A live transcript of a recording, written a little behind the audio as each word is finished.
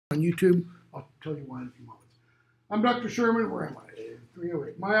on YouTube. I'll tell you why in a few moments. I'm Dr. Sherman. Where am I?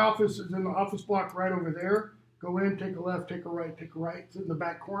 308. My office is in the office block right over there. Go in, take a left, take a right, take a right. It's in the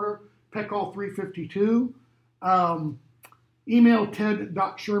back corner. Peckall 352. Email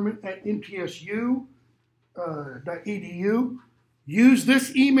ted.sherman@mtsu.edu. Use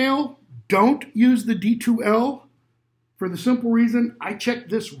this email. Don't use the D2L for the simple reason I check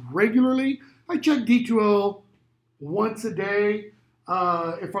this regularly. I check D2L once a day.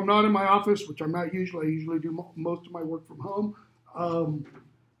 If I'm not in my office, which I'm not usually, I usually do most of my work from home.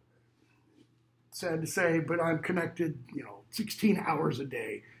 Sad to say, but I'm connected, 16 hours a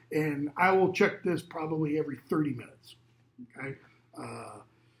day, and I will check this probably every 30 minutes. Okay.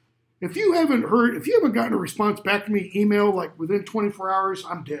 If you haven't gotten a response back to me, email like within 24 hours,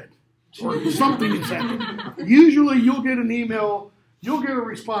 I'm dead, or something has happened. Usually, you'll get an email, you'll get a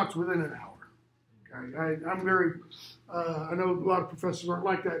response within an hour. Okay. I'm very. I know a lot of professors aren't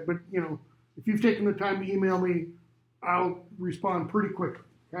like that, but if you've taken the time to email me, I'll respond pretty quickly.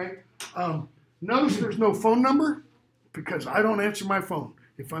 Okay. Notice there's no phone number because I don't answer my phone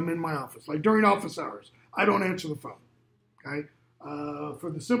if I'm in my office. Like during office hours, I don't answer the phone. Okay. For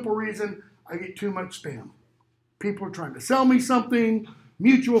the simple reason I get too much spam. People are trying to sell me something,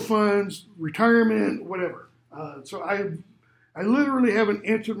 mutual funds, retirement, whatever. So I literally haven't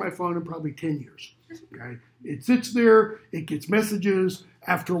answered my phone in probably 10 years. Okay. It sits there, it gets messages.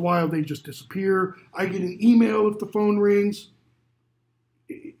 After a while, they just disappear. I get an email if the phone rings.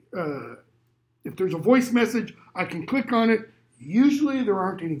 If there's a voice message, I can click on it. Usually, there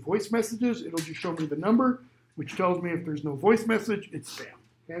aren't any voice messages. It'll just show me the number, which tells me if there's no voice message, it's spam.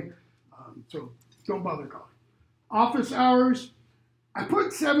 Okay, so don't bother calling. Office hours, I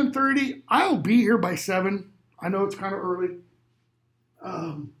put 7:30. I'll be here by 7. I know it's kind of early.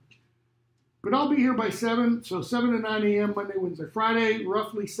 But I'll be here by 7, so 7 to 9 a.m. Monday, Wednesday, Friday,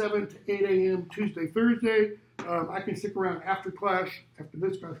 roughly 7 to 8 a.m. Tuesday, Thursday. I can stick around after class, after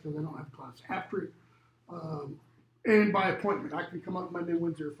this class, because I don't have class after it. And by appointment, I can come up Monday,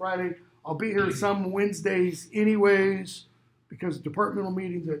 Wednesday, or Friday. I'll be here some Wednesdays anyways, because departmental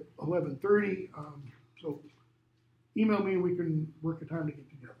meeting's at 11:30. So email me, we can work a time to get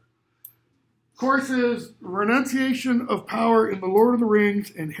together. Courses, Renunciation of Power in the Lord of the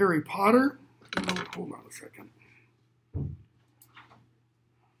Rings and Harry Potter. Hold on a second. I'm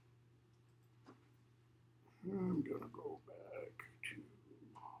going to go back to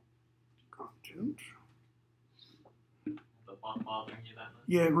content. The font bothering you that much?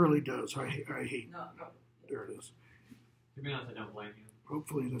 Yeah, it really does. I hate. No. There it is. To be honest, I don't blame you.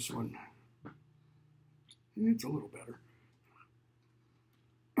 Hopefully this one. It's a little better.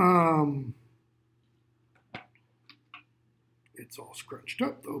 It's all scrunched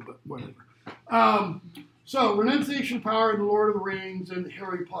up though, but whatever. So Renunciation of Power in the Lord of the Rings and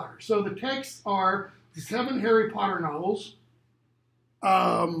Harry Potter. So the texts are the 7 Harry Potter novels.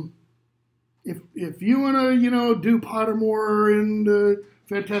 If you want to, do Pottermore and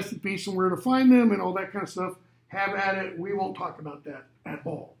Fantastic Beasts and where to find them and all that kind of stuff, have at it. We won't talk about that at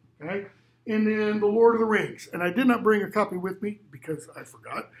all. Okay. And then the Lord of the Rings. And I did not bring a copy with me because I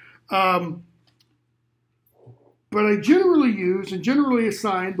forgot. But I generally use and generally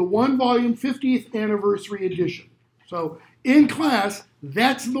assign the 1-volume 50th anniversary edition. So in class,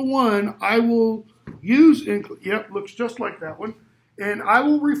 that's the one I will use. Yep, looks just like that one. And I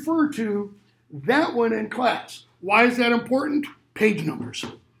will refer to that one in class. Why is that important? Page numbers.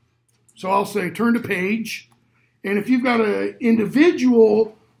 So I'll say turn to page. And if you've got an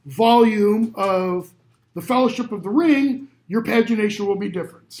individual volume of the Fellowship of the Ring, your pagination will be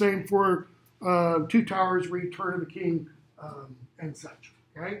different. Same for Two Towers, Return of the King, and such.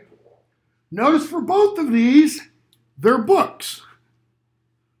 Okay. Notice for both of these, they're books,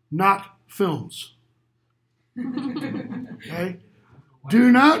 not films. Okay.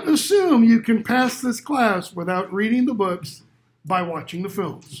 Do not assume you can pass this class without reading the books by watching the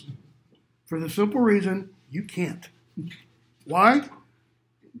films. For the simple reason, you can't. Why?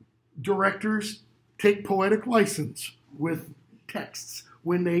 Directors take poetic license with texts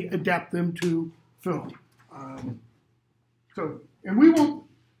when they adapt them to film. And we won't,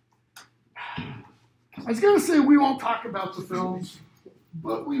 I was going to say we won't talk about the films,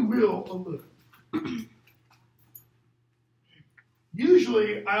 but we will a little.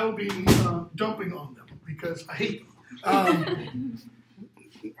 Usually I'll be dumping on them because I hate them.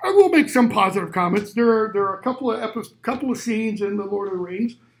 I will make some positive comments. There are a couple of scenes in The Lord of the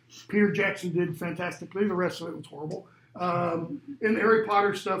Rings. Peter Jackson did fantastically. The rest of it was horrible. And the Harry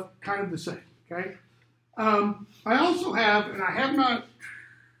Potter stuff, kind of the same. Okay. I also have, and I have not.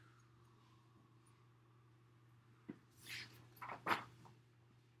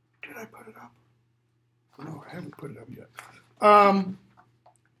 I put it up? No, I haven't put it up yet.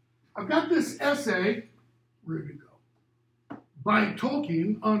 I've got this essay, where'd it go, by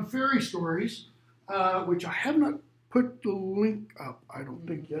Tolkien on fairy stories, which I have not put the link up, I don't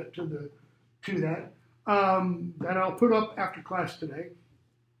think yet, to that I'll put up after class today.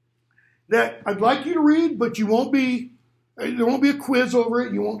 That I'd like you to read, but there won't be a quiz over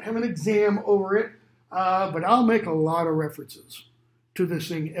it. You won't have an exam over it. But I'll make a lot of references to this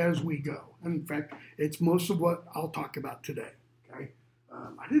thing as we go. And in fact, it's most of what I'll talk about today. Okay.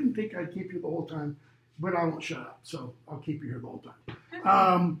 I didn't think I'd keep you the whole time, but I won't shut up. So I'll keep you here the whole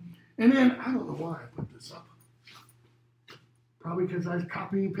time. And then I don't know why I put this up. Probably because I was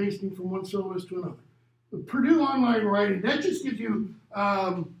copying and pasting from one syllabus to another. The Purdue Online Writing, that just gives you,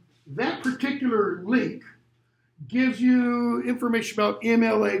 that particular link gives you information about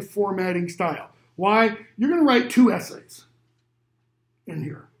MLA formatting style. Why? You're going to write 2 essays in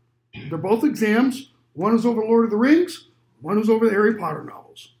here. They're both exams. One is over Lord of the Rings. One is over the Harry Potter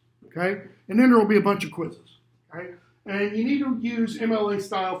novels. Okay? And then there will be a bunch of quizzes. Okay? And you need to use MLA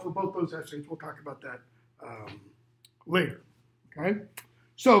style for both those essays. We'll talk about that later. Okay?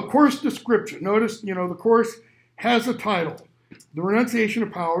 So, course description. Notice, the course has a title. The Renunciation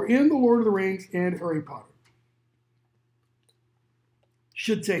of Power in the Lord of the Rings and Harry Potter.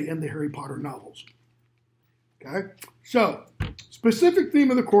 Should say in the Harry Potter novels. Okay? So, specific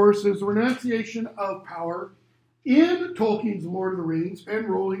theme of the course is the renunciation of power in Tolkien's Lord of the Rings and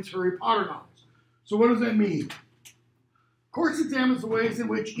Rowling's Harry Potter novels. So what does that mean? Course examines the ways in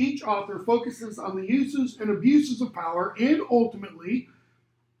which each author focuses on the uses and abuses of power and ultimately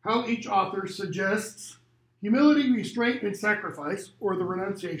how each author suggests humility, restraint, and sacrifice, or the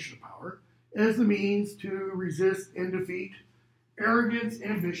renunciation of power, as the means to resist and defeat arrogance,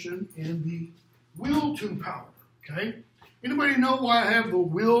 ambition, and the will to power. Okay? Anybody know why I have the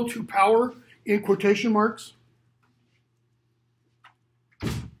will to power in quotation marks?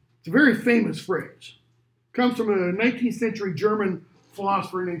 It's a very famous phrase. It comes from a 19th century German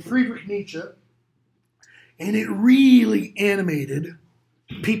philosopher named Friedrich Nietzsche, and it really animated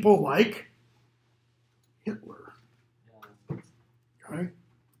people like Hitler. Okay?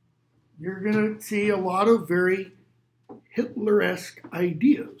 You're going to see a lot of very Hitler-esque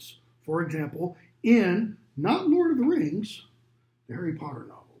ideas, for example, in not Lord of the Rings, the Harry Potter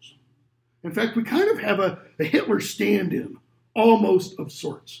novels. In fact, we kind of have a Hitler stand-in, almost of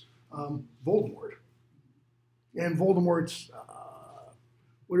sorts, Voldemort. And Voldemort's,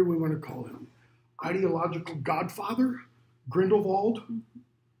 what do we want to call him? Ideological godfather, Grindelwald.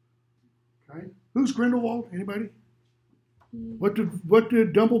 Okay, who's Grindelwald? Anybody? What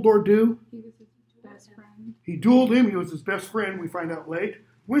did Dumbledore do? He was his best friend. He dueled him. He was his best friend. We find out late.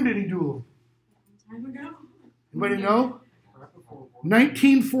 When did he duel him? Time ago. Anybody know?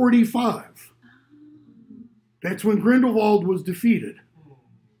 1945. That's when Grindelwald was defeated.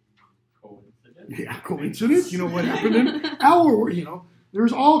 Coincidence? Yeah, coincidence. You know what happened in our,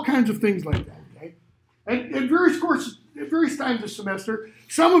 there's all kinds of things like that. Okay, at various courses, at various times this semester,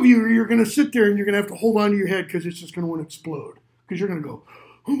 some of you're going to sit there and you're going to have to hold on to your head because it's just going to want to explode. Because you're going to go,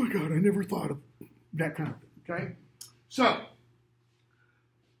 oh my God, I never thought of that kind of thing. Okay, so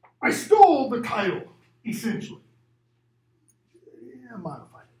I stole the title essentially,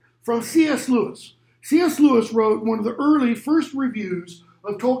 modified it from C.S. Lewis. C.S. Lewis wrote one of the early first reviews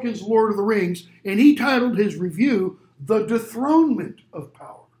of Tolkien's Lord of the Rings, and he titled his review, The Dethronement of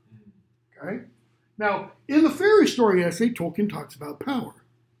Power. Okay? Now, in the fairy story essay, Tolkien talks about power.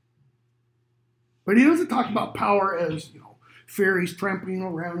 But he doesn't talk about power as, fairies trampling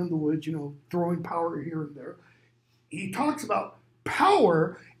around in the woods, throwing power here and there. He talks about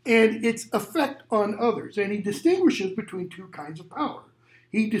power and its effect on others, and he distinguishes between 2 kinds of power.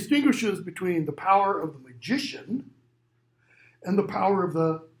 He distinguishes between the power of the magician and the power of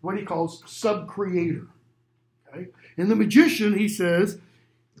the, what he calls, sub-creator. Okay? And the magician, he says,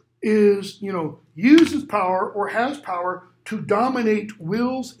 is, uses power or has power to dominate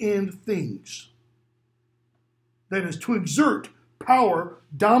wills and things. That is, to exert power,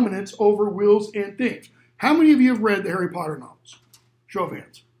 dominance over wills and things. How many of you have read the Harry Potter novels? Show of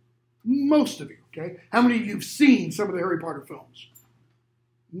hands. Most of you, okay? How many of you have seen some of the Harry Potter films?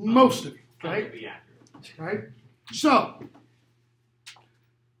 Most of you, okay? Okay? So,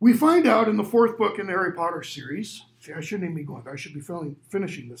 we find out in the 4th book in the Harry Potter series, see, I shouldn't even be going there. I should be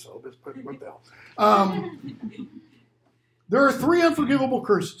finishing this syllabus, but what the hell. There are 3 unforgivable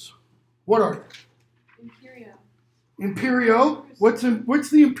curses. What are they? Imperio. Imperio. What's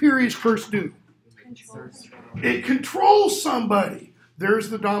the Imperious curse do? It controls somebody. There's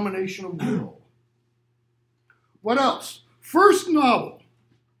the domination of will. What else? First novel,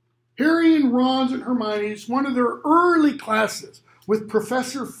 Harry and Ron's and Hermione's, one of their early classes with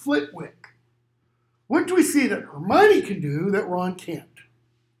Professor Flitwick. What do we see that Hermione can do that Ron can't?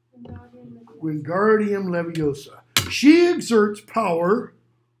 Wingardium Leviosa. She exerts power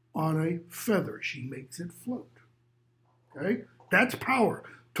on a feather. She makes it float. Okay? That's power.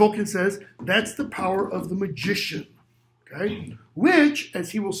 Tolkien says that's the power of the magician. Okay? Which,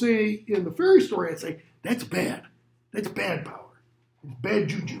 as he will say in the fairy story, I'd say, that's bad. That's bad power. It's bad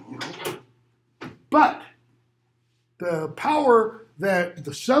juju, you know. But the power that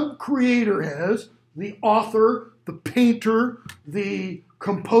the sub-creator has, the author, the painter, the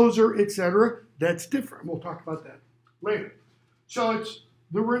composer, etc., that's different. We'll talk about that later. So it's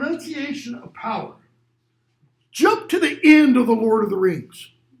the renunciation of power. Jump to the end of The Lord of the Rings.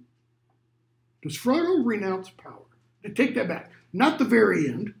 Does Frodo renounce power? Take that back. Not the very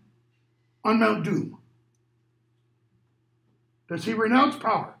end. On Mount Doom. Does he renounce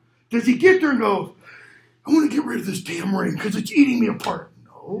power? Does he get there and go, I want to get rid of this damn ring because it's eating me apart?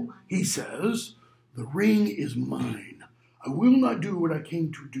 No. He says, the ring is mine. I will not do what I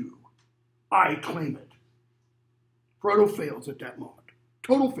came to do. I claim it. Frodo fails at that moment.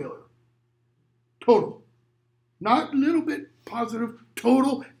 Total failure. Total. Not a little bit positive.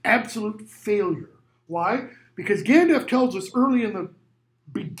 Total, absolute failure. Why? Because Gandalf tells us early in the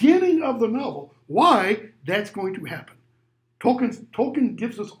beginning of the novel why that's going to happen. Tolkien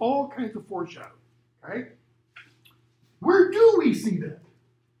gives us all kinds of foreshadowing. Okay? Where do we see that?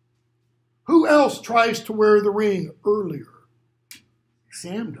 Who else tries to wear the ring earlier?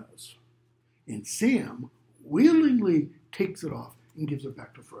 Sam does. And Sam willingly takes it off and gives it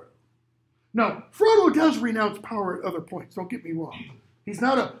back to Frodo. Now, Frodo does renounce power at other points. Don't get me wrong. He's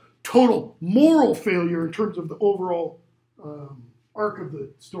not a total moral failure in terms of the overall arc of the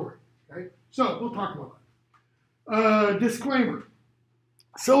story. Okay? So, we'll talk about that. Disclaimer.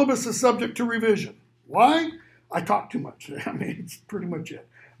 Syllabus is subject to revision. Why? I talk too much. I mean, it's pretty much it.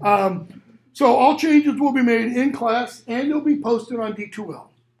 So all changes will be made in class and they'll be posted on D2L.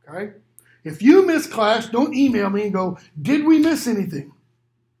 Okay? If you miss class, don't email me and go, did we miss anything?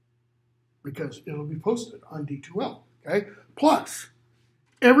 Because it'll be posted on D2L. Okay? Plus,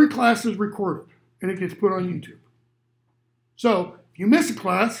 every class is recorded and it gets put on YouTube. So if you miss a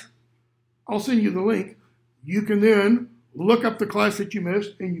class, I'll send you the link. You can then look up the class that you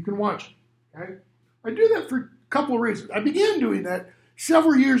missed and you can watch it. Okay? I do that for a couple of reasons. I began doing that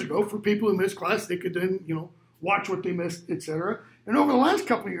several years ago for people who missed class. They could then, watch what they missed, etc. And over the last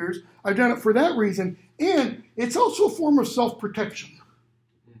couple of years, I've done it for that reason. And it's also a form of self-protection.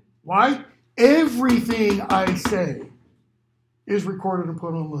 Why? Everything I say is recorded and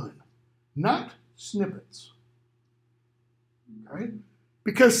put online, not snippets. Okay?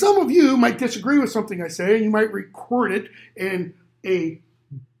 Because some of you might disagree with something I say, and you might record it, and a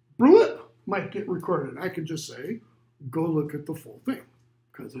blip might get recorded. I can just say, go look at the full thing,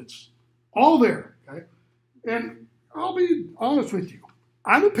 because it's all there. Okay? And I'll be honest with you.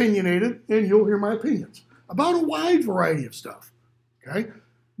 I'm opinionated, and you'll hear my opinions about a wide variety of stuff. Okay?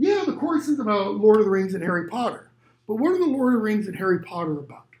 Yeah, the course is about Lord of the Rings and Harry Potter. But what are the Lord of the Rings and Harry Potter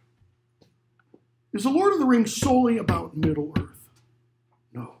about? Is the Lord of the Rings solely about Middle-earth?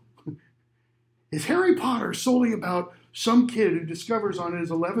 No. Is Harry Potter solely about some kid who discovers on his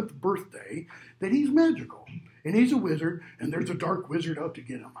 11th birthday that he's magical, and he's a wizard, and there's a dark wizard out to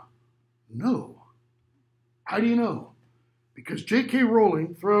get him? No. How do you know? Because J.K.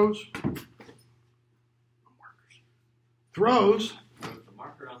 Rowling throws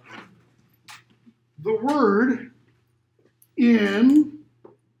the word in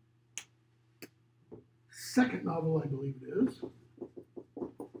second novel, I believe it is,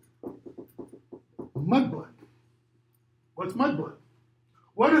 Mudblood. What's Mudblood?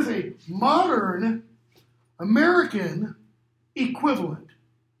 What is a modern American equivalent?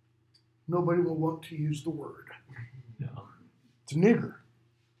 Nobody will want to use the word. No. It's nigger.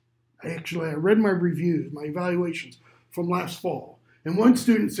 I read my reviews, my evaluations from last fall, and one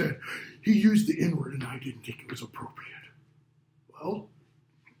student said, he used the N-word and I didn't think it was appropriate. Well,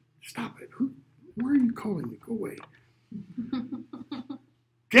 stop it. Why are you calling me? Go away.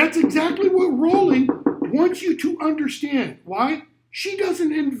 That's exactly what Rowling wants you to understand. Why? She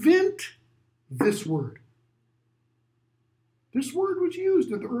doesn't invent this word. This word was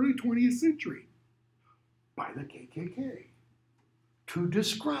used in the early 20th century by the KKK to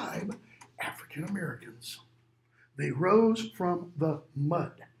describe African Americans. They rose from the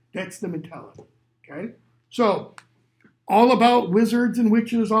mud. That's the mentality. Okay? So, all about wizards and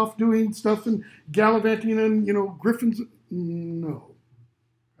witches off doing stuff and gallivanting and, griffins. No.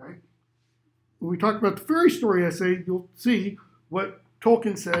 Okay? When we talk about the fairy story essay, you'll see what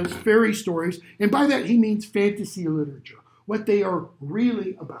Tolkien says, fairy stories, and by that he means fantasy literature, what they are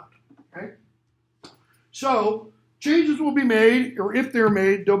really about. Okay? So, changes will be made, or if they're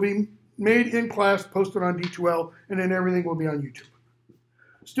made, they'll be made in class, posted on D2L, and then everything will be on YouTube.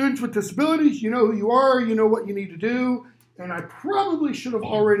 Students with disabilities, you know who you are, you know what you need to do, and I probably should have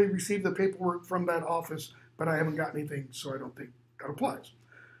already received the paperwork from that office, but I haven't got anything, so I don't think that applies.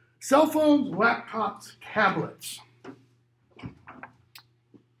 Cell phones, laptops, tablets.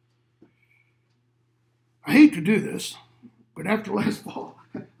 I hate to do this, but after last fall,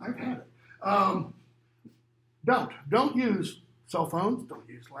 I've had it. Don't use cell phones, don't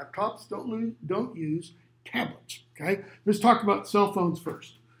use laptops, don't use tablets, okay? Let's talk about cell phones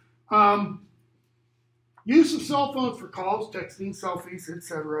first. Use of cell phones for calls, texting, selfies,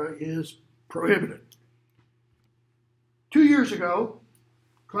 etc. is prohibited. 2 years ago,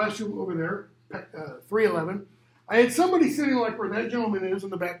 classroom over there, 311, I had somebody sitting like where that gentleman is in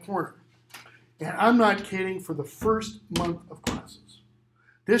the back corner. And I'm not kidding, for the first month of classes,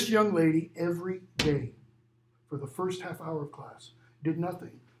 this young lady every day for the first half hour of class did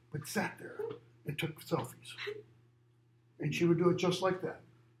nothing but sat there and took selfies. And she would do it just like that.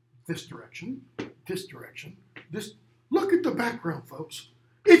 This direction, this. Look at the background, folks.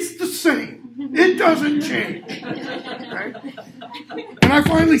 It's the same. It doesn't change. Right? And I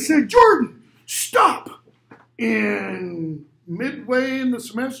finally said, Jordan, stop. And midway in the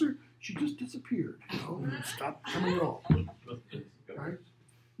semester, she just disappeared. And stopped coming at all. Right?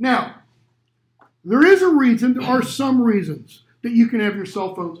 Now, there is a reason, there are some reasons that you can have your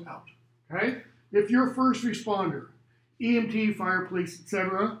cell phones out. Okay? If you're a first responder, EMT, fire, police,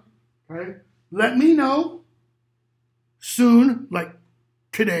 etc., okay, let me know soon, like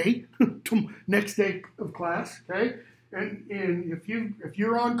today, next day of class, okay? And if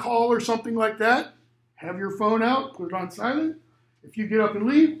you're on call or something like that, have your phone out, put it on silent. If you get up and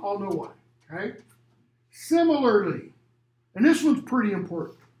leave, I'll know why, okay? Similarly, and this one's pretty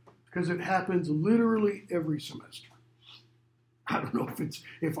important because it happens literally every semester. I don't know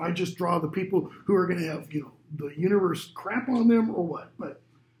if I just draw the people who are going to have, the universe crap on them or what, but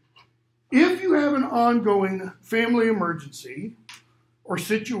if you have an ongoing family emergency or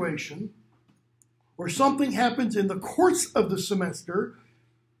situation, or something happens in the course of the semester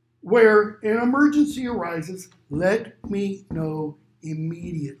where an emergency arises, let me know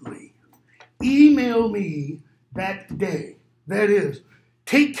immediately. Email me that day. That is,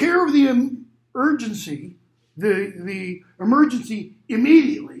 take care of the urgency, the emergency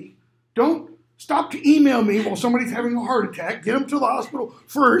immediately. Don't stop to email me while somebody's having a heart attack. Get them to the hospital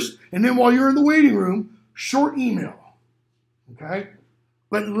first, and then while you're in the waiting room, short email. Okay?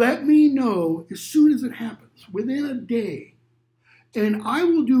 But let me know as soon as it happens, within a day. And I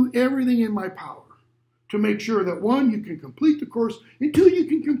will do everything in my power to make sure that, one, you can complete the course, and two, you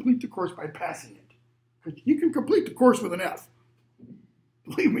can complete the course by passing it. Because you can complete the course with an F.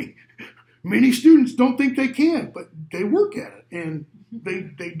 Believe me, many students don't think they can, but they work at it, and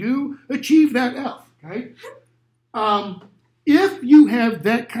they do achieve that F. Okay? If you have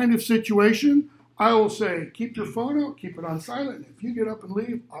that kind of situation, I will say, keep your phone out, keep it on silent, and if you get up and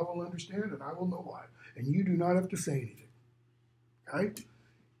leave, I will understand and I will know why. And you do not have to say anything. Okay?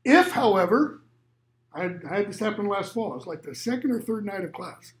 If, however, I had this happen last fall. It was like the second or third night of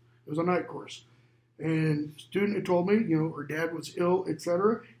class. It was a night course. And a student had told me, her dad was ill,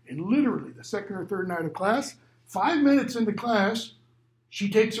 etc. And literally the second or third night of class, 5 minutes into class, she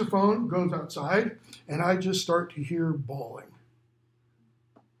takes her phone, goes outside, and I just start to hear bawling.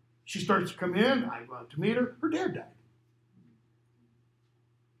 She starts to come in. I go out to meet her. Her dad died.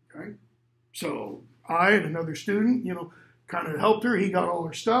 Okay? So I and another student, kind of helped her. He got all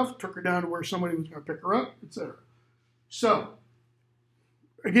her stuff, took her down to where somebody was going to pick her up, etc. So,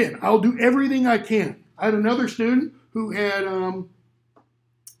 again, I'll do everything I can. I had another student who had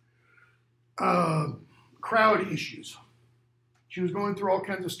crowd issues. She was going through all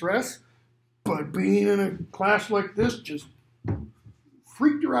kinds of stress, but being in a class like this just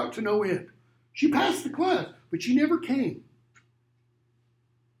freaked her out to no end. She passed the class, but she never came.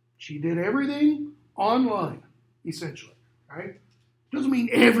 She did everything online, essentially. Right? Doesn't mean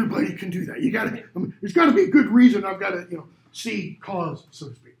everybody can do that. There's got to be a good reason. I've got to, see cause, so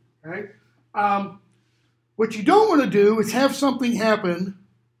to speak. Right? What you don't want to do is have something happen,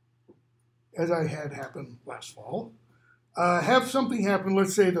 as I had happen last fall. Have something happen,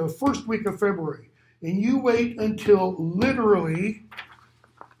 let's say the first week of February, and you wait until literally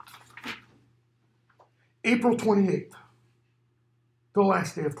April 28th, the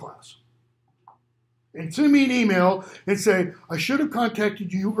last day of class. And send me an email and say, I should have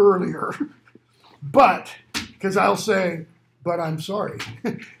contacted you earlier, but, because I'll say, but I'm sorry.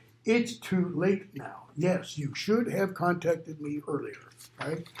 It's too late now. Yes, you should have contacted me earlier,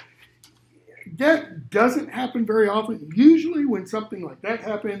 right? That doesn't happen very often. Usually when something like that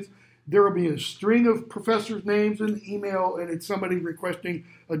happens, there will be a string of professors' names in the email, and it's somebody requesting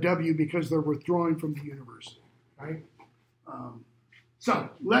a W because they're withdrawing from the university, right? So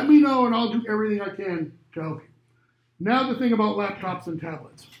let me know, and I'll do everything I can to help you. Now the thing about laptops and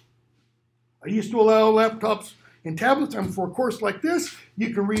tablets. I used to allow laptops and tablets. For a course like this,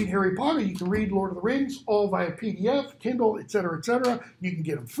 you can read Harry Potter, you can read Lord of the Rings, all via PDF, Kindle, etc., etc. You can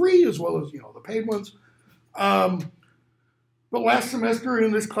get them free as well as, the paid ones. But last semester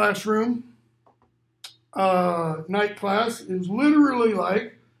in this classroom, night class is literally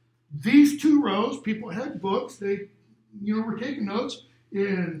like these 2 rows. People had books. They, were taking notes.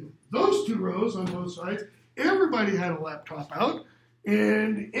 In those 2 rows on both sides, everybody had a laptop out,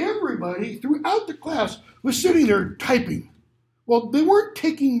 and everybody throughout the class was sitting there typing. Well, they weren't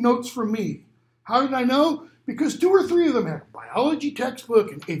taking notes from me. How did I know? Because 2 or 3 of them had a biology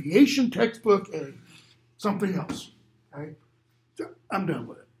textbook, an aviation textbook, and something else. Okay? So I'm done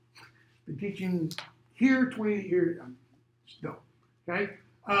with it. Been teaching here 28 years. No. Okay?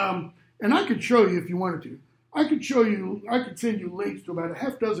 And I could show you if you wanted to. I could send you links to about a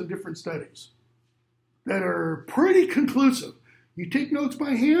half dozen different studies that are pretty conclusive. You take notes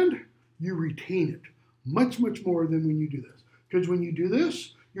by hand, you retain it much, much more than when you do this. Because when you do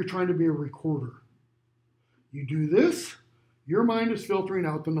this, you're trying to be a recorder. You do this, your mind is filtering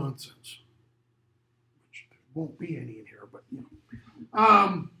out the nonsense. Which there won't be any in here, but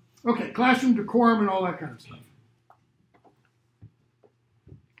okay, classroom decorum and all that kind of stuff.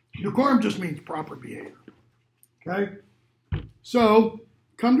 Decorum just means proper behavior. Okay? So,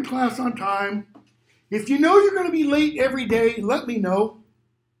 come to class on time. If you know you're going to be late every day, let me know.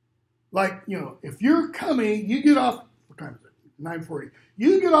 Like, if you're coming, you get off, what time is it? 9:40.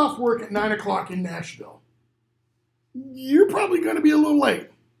 You get off work at 9 o'clock in Nashville. You're probably going to be a little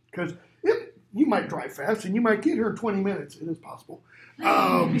late because you might drive fast and you might get here in 20 minutes. It is possible.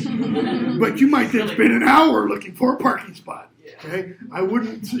 But you might then spend an hour looking for a parking spot. Okay? I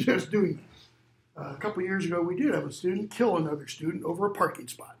wouldn't suggest doing that. A couple years ago, we did have a student kill another student over a parking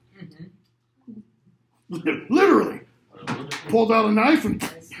spot. Literally. Pulled out a knife and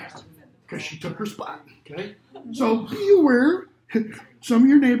because she took her spot. Okay? So be aware. Some of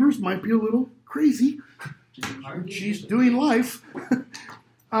your neighbors might be a little crazy. She's doing life.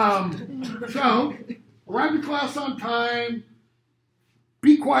 So arrive to class on time.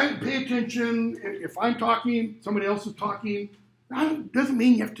 Be quiet and pay attention. If I'm talking, somebody else is talking. That doesn't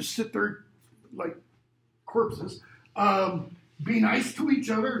mean you have to sit there like corpses. Be nice to each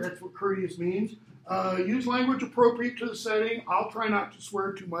other. That's what courteous means. Use language appropriate to the setting. I'll try not to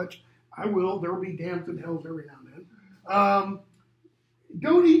swear too much. I will. There will be dams and hells every now and then.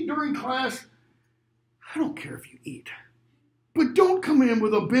 Don't eat during class. I don't care if you eat. But don't come in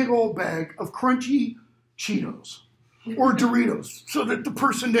with a big old bag of crunchy Cheetos or Doritos so that the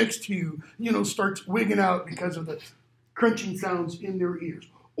person next to you, starts wigging out because of the crunching sounds in their ears.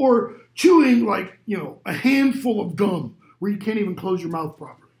 Or chewing like, a handful of gum where you can't even close your mouth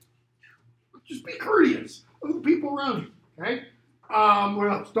properly. Just be courteous of the people around you, okay?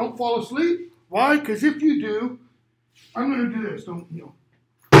 What else? Don't fall asleep. Why? Because if you do, I'm going to do this.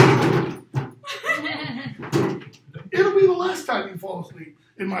 It'll be the last time you fall asleep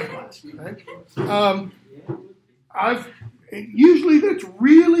in my class, okay? Usually that's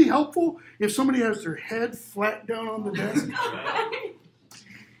really helpful if somebody has their head flat down on the desk.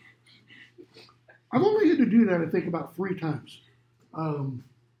 I've only had to do that, I think, about 3 times.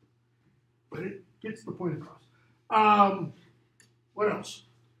 But it gets the point across. What else?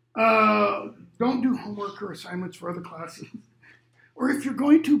 Don't do homework or assignments for other classes. Or if you're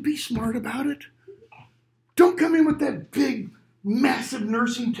going to, be smart about it. Don't come in with that big, massive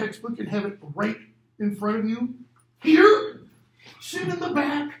nursing textbook and have it right in front of you. Here, sit in the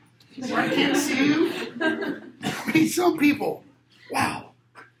back where I can't see you. I mean, some people, wow.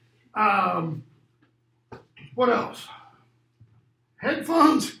 What else?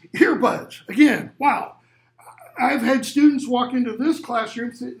 Headphones, earbuds. Again, wow. I've had students walk into this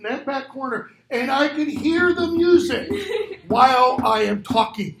classroom, sit in that back corner, and I can hear the music while I am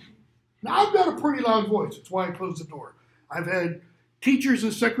talking. Now, I've got a pretty loud voice. That's why I closed the door. I've had teachers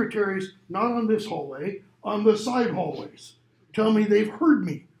and secretaries, not on this hallway, on the side hallways, tell me they've heard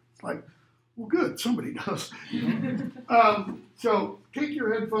me. It's like, well, good, somebody does. So take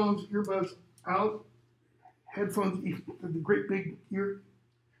your headphones, earbuds out. Headphones, the great big ear.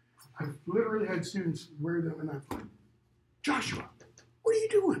 I've literally had students wear them, and I'm like, Joshua, what are you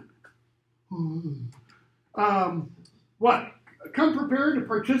doing? What? Come prepared to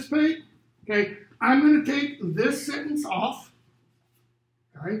participate. Okay, I'm going to take this sentence off.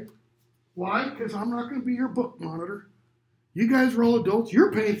 Okay, why? Because I'm not going to be your book monitor. You guys are all adults.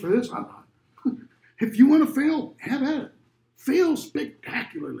 You're paying for this. I'm not. If you want to fail, have at it. Fail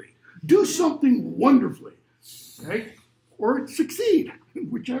spectacularly. Do something wonderfully. Okay, or succeed.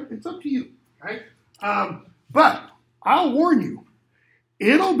 Whichever. It's up to you. Okay, but I'll warn you,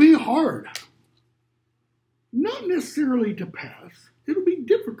 it'll be hard. Not necessarily to pass. It'll be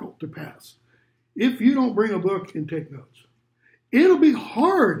difficult to pass if you don't bring a book and take notes. It'll be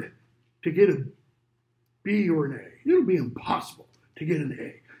hard to get a B or an A. It'll be impossible to get an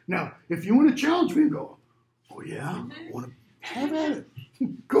A. Now, if you want to challenge me and go, oh yeah, I want to have at it.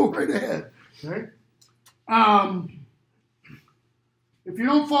 Go right ahead. Okay? If you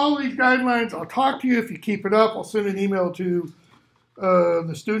don't follow these guidelines, I'll talk to you. If you keep it up, I'll send an email to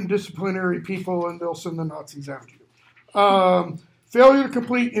the student disciplinary people, and they'll send the Nazis after you. Failure to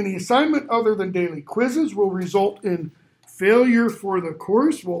complete any assignment other than daily quizzes will result in failure for the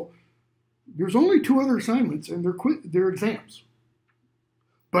course. Well, there's only 2 other assignments, and they're exams.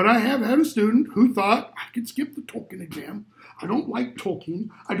 But I have had a student who thought, I could skip the Tolkien exam. I don't like Tolkien.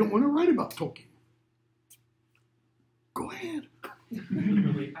 I don't want to write about Tolkien. Go ahead.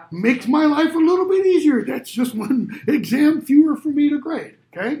 Makes my life a little bit easier. That's just one exam fewer for me to grade.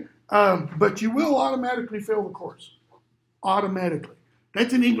 Okay? But you will automatically fail the course. Automatically.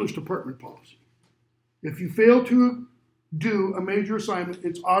 That's an English department policy. If you fail to do a major assignment,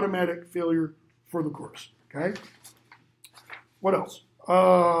 it's automatic failure for the course. Okay? What else?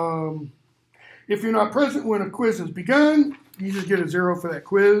 If you're not present when a quiz has begun, you just get a 0 for that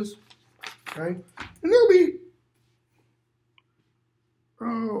quiz. Okay? And there'll be, I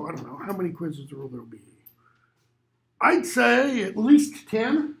don't know, how many quizzes there'll be? I'd say at least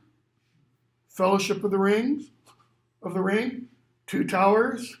 10. Fellowship of the Ring, 2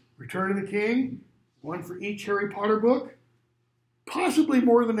 Towers, Return of the King, 1 for each Harry Potter book. Possibly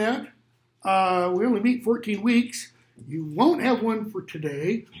more than that. We only meet 14 weeks. You won't have one for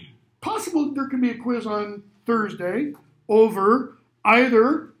today. Possible there could be a quiz on Thursday over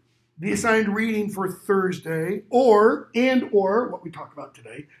either the assigned reading for Thursday or what we talked about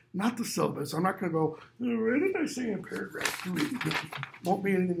today, not the syllabus. I'm not going to go, where did I say in paragraph 3? Won't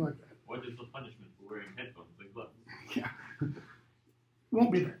be anything like that. What is the punishment for wearing headphones like gloves? Yeah.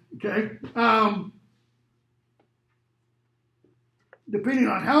 Won't be that, okay? Depending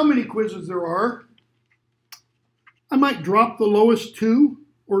on how many quizzes there are, I might drop the lowest 2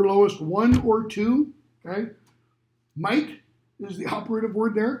 or lowest 1 or 2, okay? Might is the operative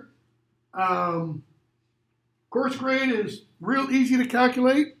word there. Course grade is real easy to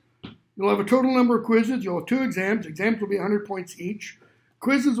calculate. You'll have a total number of quizzes. You'll have 2 exams. Exams will be 100 points each.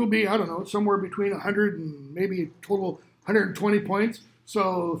 Quizzes will be, I don't know, somewhere between 100 and maybe a total 120 points.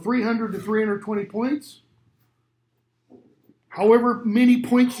 So 300 to 320 points. However many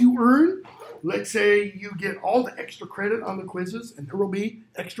points you earn, let's say you get all the extra credit on the quizzes, and there will be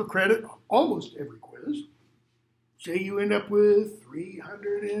extra credit on almost every quiz. Say you end up with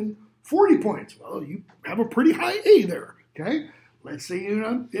 340 points. Well, you have a pretty high A there, okay? Let's say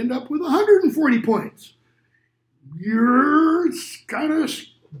you end up with 140 points. You're kind of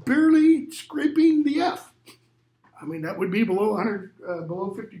barely scraping the F. I mean, that would be below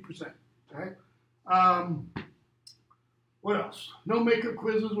 50%, okay? What else? No makeup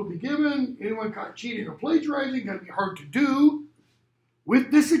quizzes will be given. Anyone caught cheating or plagiarizing, going to be hard to do.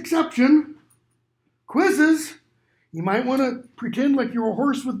 With this exception, quizzes, you might want to pretend like you're a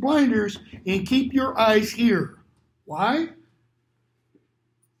horse with blinders and keep your eyes here. Why?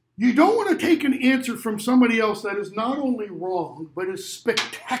 You don't want to take an answer from somebody else that is not only wrong, but is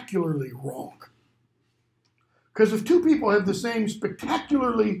spectacularly wrong. Because if 2 people have the same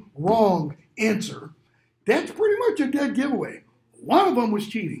spectacularly wrong answer, that's pretty much a dead giveaway. One of them was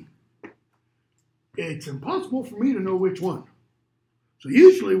cheating. It's impossible for me to know which one. So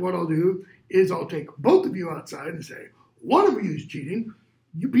usually what I'll do is I'll take both of you outside and say, one of you is cheating.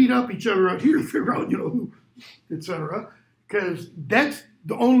 You beat up each other out here to figure out, who, etc. Because that's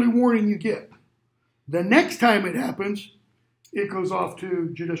the only warning you get. The next time it happens, it goes off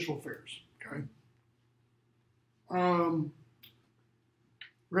to judicial affairs. Okay.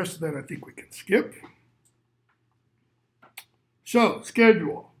 Rest of that I think we can skip. So,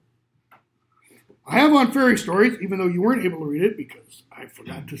 schedule. I have on Fairy Stories, even though you weren't able to read it because I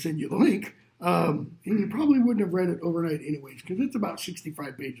forgot to send you the link, and you probably wouldn't have read it overnight anyways because it's about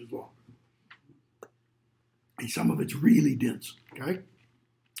 65 pages long. And some of it's really dense, okay?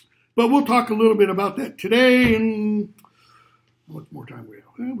 But we'll talk a little bit about that today, and how much more time we have?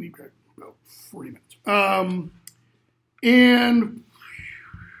 Well, we've got about 40 minutes. And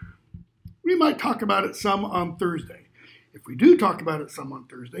we might talk about it some on Thursday. If we do talk about it some on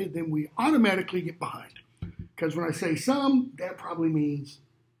Thursday, then we automatically get behind. Because when I say some, that probably means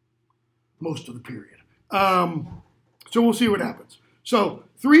most of the period. So we'll see what happens. So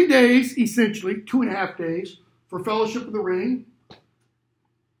 3 days, essentially, 2.5 days for Fellowship of the Ring.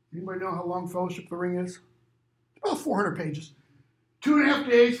 Anybody know how long Fellowship of the Ring is? About 400 pages. 2.5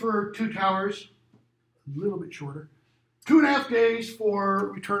 days for Two Towers. A little bit shorter. 2.5 days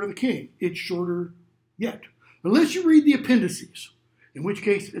for Return of the King. It's shorter yet. Unless you read the appendices, in which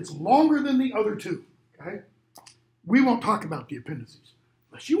case it's longer than the other two. Okay? We won't talk about the appendices.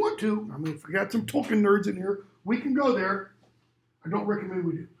 Unless you want to. I mean, if we got some Tolkien nerds in here, we can go there. I don't recommend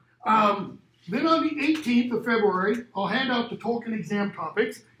we do. Then on the 18th of February, I'll hand out the Tolkien exam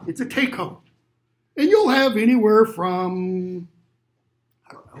topics. It's a take-home. And you'll have anywhere from,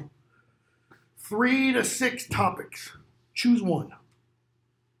 3 to 6 topics. Choose one.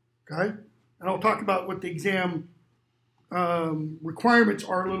 Okay? And I'll talk about what the exam requirements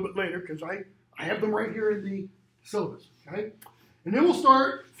are a little bit later because I have them right here in the syllabus. Okay? And then we'll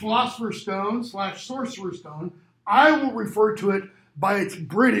start Philosopher's Stone / Sorcerer's Stone. I will refer to it by its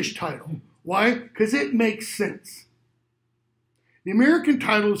British title. Why? Because it makes sense. The American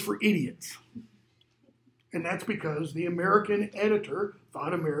title is for idiots. And that's because the American editor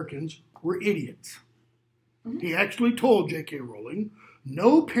thought Americans were idiots. He actually told J.K. Rowling,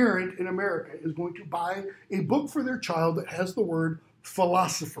 no parent in America is going to buy a book for their child that has the word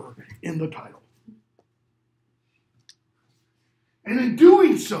philosopher in the title. And in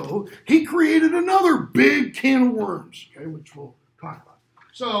doing so, he created another big can of worms, okay, which we'll talk about.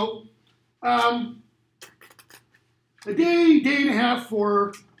 So, a day and a half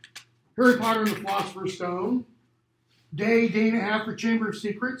for Harry Potter and the Philosopher's Stone. Day and a half for Chamber of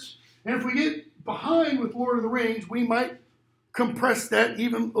Secrets. And if we get behind with Lord of the Rings, we might compress that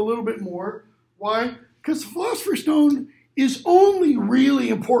even a little bit more. Why? Because the Philosopher's Stone is only really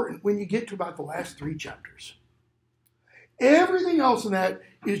important when you get to about the last 3 chapters. Everything else in that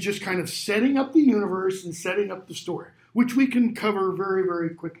is just kind of setting up the universe and setting up the story, which we can cover very,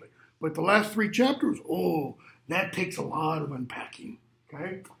 very quickly. But the last 3 chapters, that takes a lot of unpacking.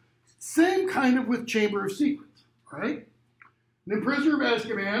 Okay? Same kind of with Chamber of Secrets, right? And then Prisoner of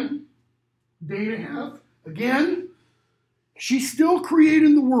Azkaban, day and a half. Again, she's still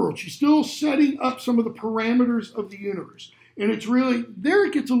creating the world. She's still setting up some of the parameters of the universe. And it's really, there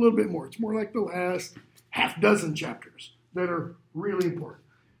it gets a little bit more. It's more like the last half dozen chapters that are really important.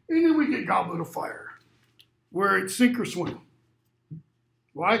 And then we get Goblet of Fire, where it's sink or swim.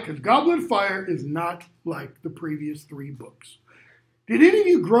 Why? Because Goblet of Fire is not like the previous 3 books. Did any of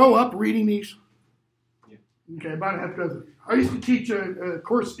you grow up reading these? Yeah. Okay, about a half dozen. I used to teach a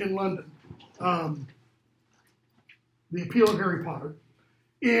course in London, The Appeal of Harry Potter.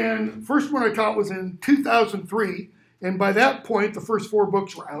 And first one I taught was in 2003. And by that point, the first 4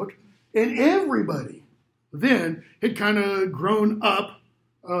 books were out. And everybody then had kind of grown up,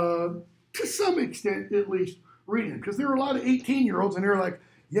 to some extent at least, reading it. Because there were a lot of 18-year-olds, and they were like,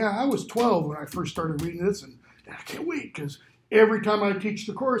 yeah, I was 12 when I first started reading this, and I can't wait, because every time I teach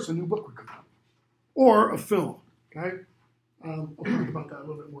the course, a new book would come out. Or a film, okay? I'll talk about that a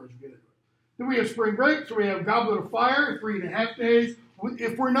little bit more as we get into it. Then we have spring break, so we have Goblet of Fire, 3.5 days.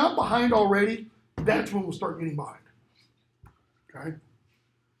 If we're not behind already, that's when we'll start getting behind, okay?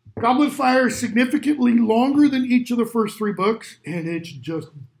 Goblet of Fire is significantly longer than each of the first 3 books, and it's just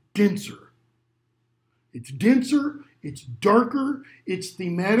denser. It's denser, it's darker, it's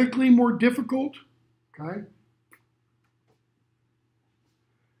thematically more difficult, okay?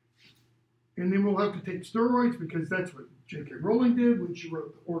 And then we'll have to take steroids because that's what J.K. Rowling did when she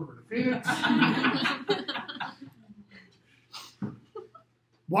wrote The Order of the Phoenix.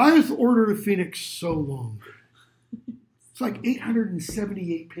 Why is The Order of the Phoenix so long? It's like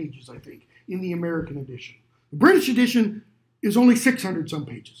 878 pages, I think, in the American edition. The British edition is only 600 some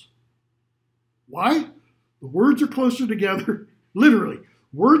pages. Why? The words are closer together. Literally,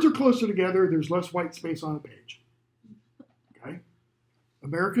 words are closer together. There's less white space on a page. Okay?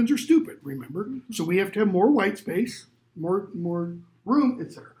 Americans are stupid, remember? So we have to have more white space, more room,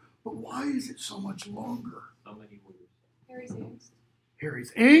 etc. But why is it so much longer? So many words. Harry's angst.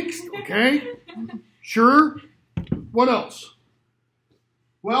 Harry's angst, okay? Sure. What else?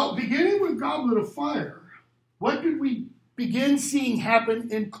 Well, beginning with Goblet of Fire, what did we begin seeing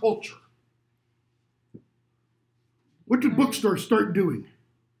happen in culture? What did bookstores start doing?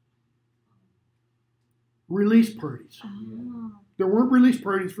 Release parties. Oh. There weren't release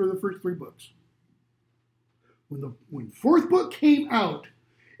parties for the first 3 books. When the 4th book came out,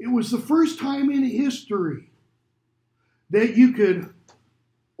 it was the first time in history that you could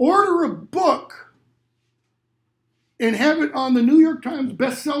order a book and have it on the New York Times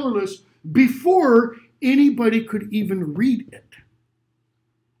bestseller list before anybody could even read it.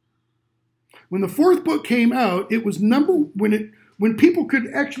 When the fourth book came out, it was when people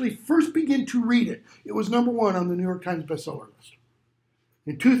could actually first begin to read it, it was number one on the New York Times bestseller list.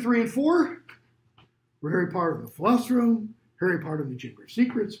 And 2, 3, and 4 were Harry Potter and the Philosopher's Stone, Harry Potter and the Chamber of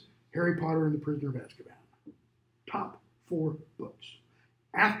Secrets, Harry Potter and the Prisoner of Azkaban. Top 4 books.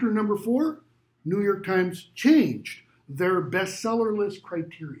 After number 4, New York Times changed their bestseller list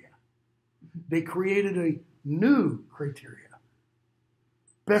criteria. They created a new criteria.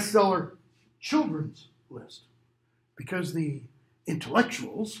 Bestseller children's list. Because the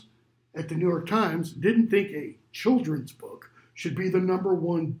intellectuals at the New York Times didn't think a children's book should be the number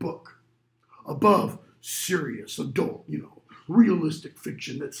one book above serious, adult, realistic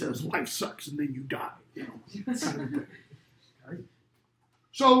fiction that says life sucks and then you die, kind of thing. Okay?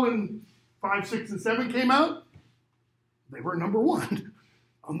 So when 5, 6, and 7 came out, they were number one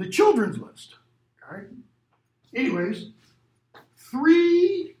on the children's list. Okay? Anyways,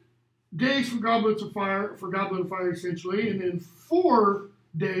 3 days for Goblet of Fire, essentially, and then 4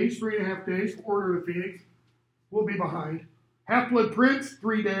 days, 3.5 days for Order of the Phoenix will be behind. Half-Blood Prince,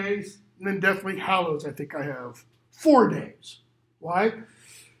 3 days, and then Deathly Hallows, I think I have 4 days. Why?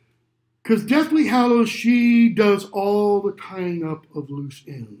 Because Deathly Hallows, she does all the tying up of loose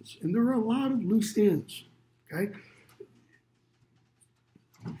ends. And there are a lot of loose ends. Okay?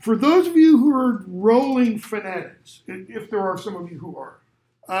 For those of you who are Rowling fanatics, if there are some of you who are,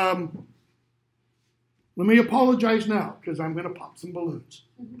 let me apologize now, because I'm going to pop some balloons.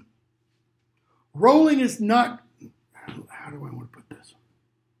 Mm-hmm. Rowling is not, how do I want to put this?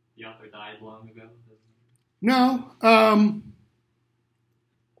 The author died long ago? No.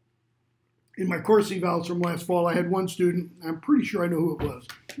 In my course evals from last fall, I had one student, I'm pretty sure I know who it was,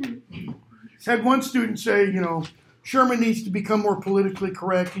 had one student say, Sherman needs to become more politically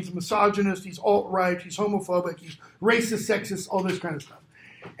correct. He's a misogynist, he's alt-right, he's homophobic, he's racist, sexist, all this kind of stuff.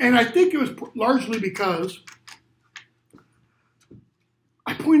 And I think it was largely because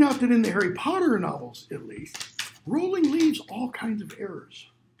I point out that in the Harry Potter novels, at least, Rowling leaves all kinds of errors.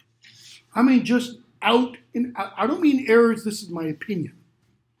 I mean, just out and out. I don't mean errors, this is my opinion.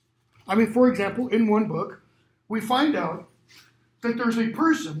 I mean, for example, in one book, we find out that there's a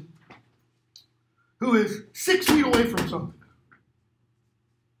person who is 6 feet away from something.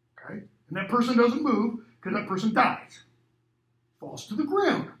 Okay? And that person doesn't move because that person dies. Falls to the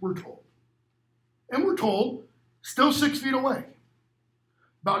ground, we're told. And we're told, still 6 feet away.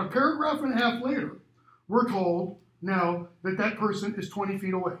 About a paragraph and a half later, we're told now that that person is 20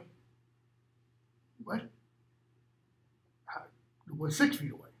 feet away. What? It was 6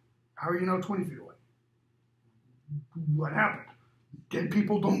 feet away. How are you now 20 feet away? What happened? Dead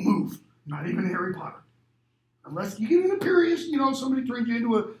people don't move. Not even Harry Potter. Unless you get in a period, somebody turns you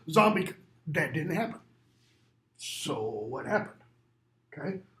into a zombie. That didn't happen. So what happened?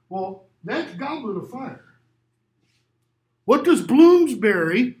 Okay? Well, that's Goblet of Fire. What does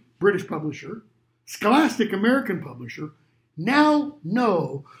Bloomsbury, British publisher, Scholastic, American publisher, now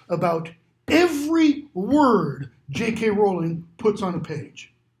know about every word J.K. Rowling puts on a page?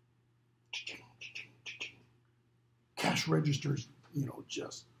 Cash registers,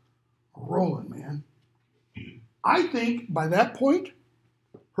 just rolling, man. I think by that point,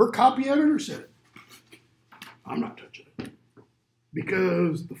 her copy editor said it. I'm not touching it.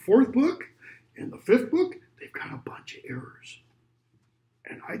 Because the 4th book and the 5th book, they've got a bunch of errors.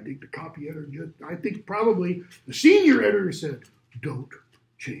 And I think the copy editor, I think probably the senior editor said, don't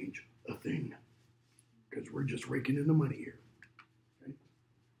change a thing. Because we're just raking in the money here. Okay?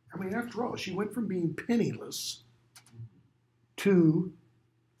 I mean, after all, she went from being penniless to,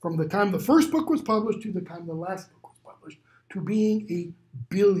 from the time the first book was published to the time the last book was published, to being a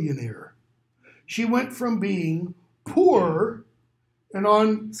billionaire. She went from being poor and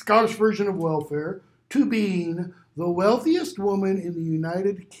on Scottish version of welfare to being the wealthiest woman in the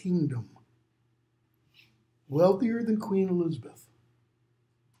United Kingdom. Wealthier than Queen Elizabeth.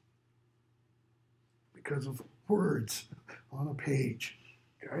 Because of words on a page.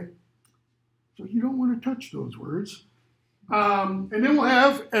 Okay? So you don't want to touch those words. And then we'll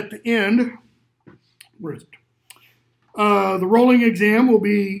have at the end, where is it? The Rowling exam will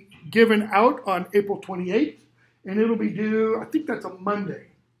be given out on April 28th, and it'll be due, I think that's a Monday.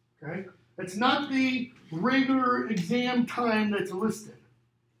 Okay? It's not the regular exam time that's listed.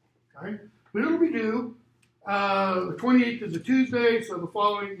 Okay? But it'll be due. The 28th is a Tuesday, so the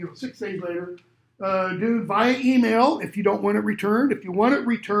following, 6 days later, due via email if you don't want it returned. If you want it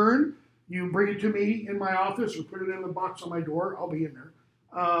returned, You bring it to me in my office or put it in the box on my door. I'll be in there,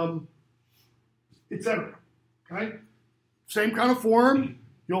 etc. Okay? Same kind of form.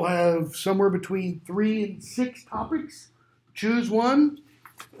 You'll have somewhere between 3 and 6 topics. Choose one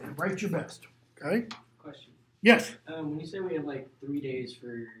and write your best. Okay? Question. Yes. When you say we have like 3 days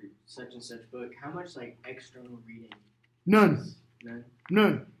for such and such book, how much like external reading? None. None.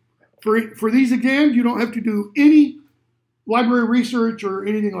 None. For these exams, you don't have to do any library research or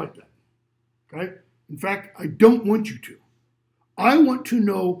anything like that. Okay? In fact, I don't want you to. I want to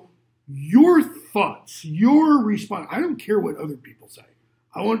know your thoughts, your response. I don't care what other people say.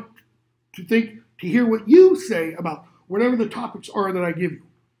 I want to hear what you say about whatever the topics are that I give you.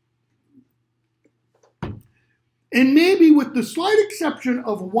 And maybe with the slight exception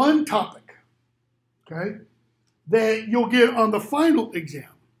of one topic, okay, that you'll get on the final exam.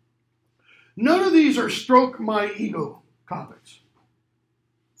 None of these are stroke my ego topics.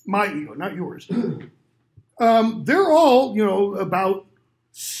 My ego, not yours. They're all, about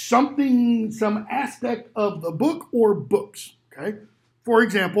something, some aspect of the book or books, okay? For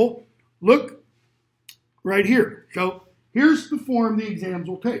example, look right here. So here's the form the exams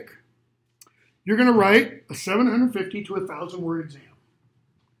will take. You're going to write a 750 to 1,000 word exam.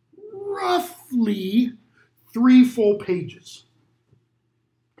 Roughly 3 full pages.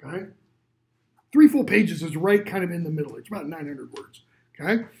 Okay? 3 full pages is right kind of in the middle. It's about 900 words.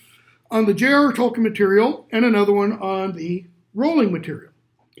 Okay? On the J.R.R. Tolkien material and another one on the Rowling material.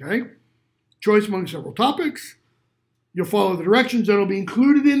 Okay? Choice among several topics. You'll follow the directions that will be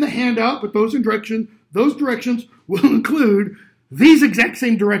included in the handout, but those directions will include these exact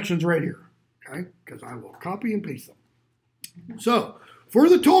same directions right here. Okay? Because I will copy and paste them. So, for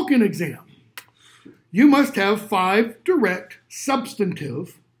the Tolkien exam, you must have 5 direct,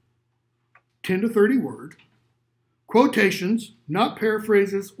 substantive, 10 to 30 word, quotations, not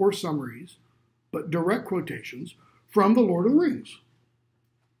paraphrases or summaries, but direct quotations from The Lord of the Rings.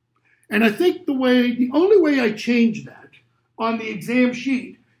 And I think the only way I change that on the exam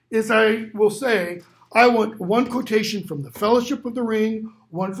sheet is I will say, I want 1 quotation from The Fellowship of the Ring,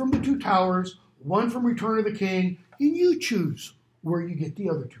 1 from The Two Towers, 1 from Return of the King, and you choose where you get the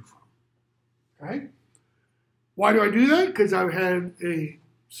other 2 from. Okay? Why do I do that? Because I've had a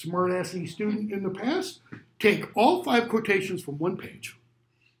smart-assy student in the past take all 5 quotations from 1 page.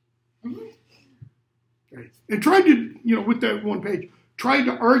 Okay. And tried to, with that 1 page, tried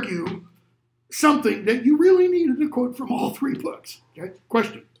to argue something that you really needed to quote from all 3 books. Okay?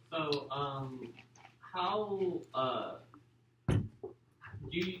 Question. So, how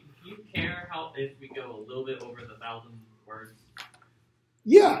do you care if we go a little bit over the 1,000 words?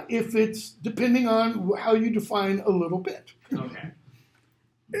 Yeah, if it's depending on how you define a little bit. Okay.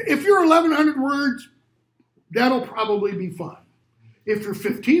 If you're 1,100 words, that'll probably be fine. If you're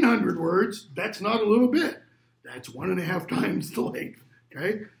 1,500 words, that's not a little bit. That's 1.5 times the length.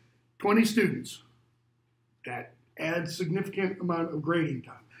 Okay? 20 students. That adds significant amount of grading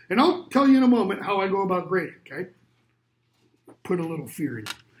time. And I'll tell you in a moment how I go about grading, okay? Put a little fear in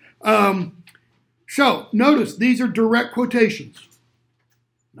you. So, notice these are direct quotations,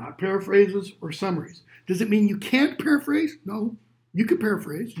 not paraphrases or summaries. Does it mean you can't paraphrase? No. You can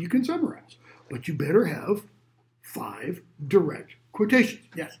paraphrase, you can summarize, but you better have 5 direct quotations.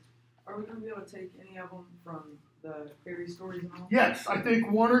 Yes? Are we going to be able to take any of them from the fairy stories and all? Yes, I think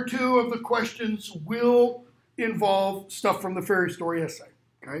 1 or 2 of the questions will involve stuff from the fairy story essay.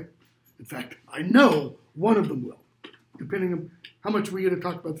 Okay? In fact, I know 1 of them will, depending on how much we get to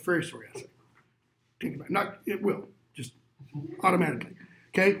talk about the fairy story essay. Think about it. It will, just automatically.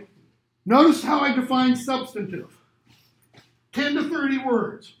 Okay? Notice how I define substantive. 10 to 30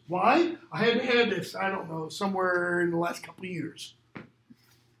 words. Why? I had to add this, I don't know, somewhere in the last couple of years.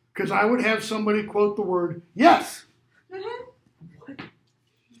 Because I would have somebody quote the word, yes.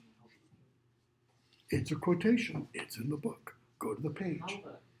 It's a quotation. It's in the book. Go to the page. How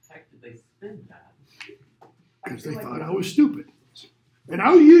the heck did they spin that? Because they thought I was stupid. And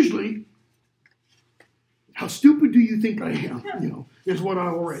I usually, how stupid do you think I am? Is what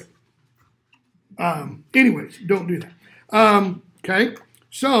I will rate. Anyways, don't do that. Okay,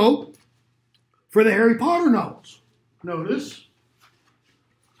 so for the Harry Potter novels, notice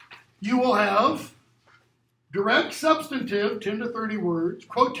you will have direct, substantive, 10 to 30 words,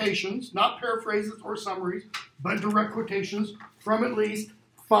 quotations, not paraphrases or summaries, but direct quotations from at least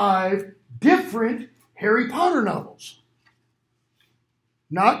 5 different Harry Potter novels.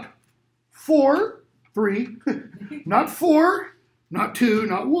 Not 3, not 4, not 2,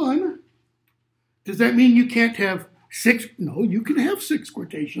 not 1. Does that mean you can't have 6? No, you can have 6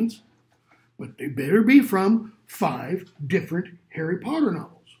 quotations, but they better be from 5 different Harry Potter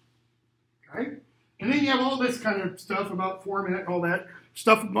novels. Okay? And then you have all this kind of stuff about format, all that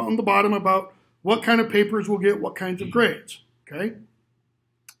stuff on the bottom about what kind of papers will get what kinds of grades. Okay?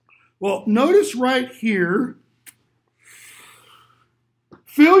 Well, notice right here,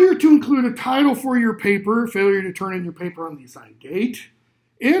 failure to include a title for your paper, failure to turn in your paper on the assigned date,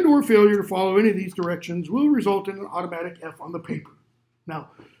 and or failure to follow any of these directions will result in an automatic F on the paper. Now,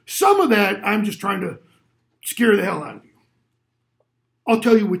 some of that I'm just trying to scare the hell out of you. I'll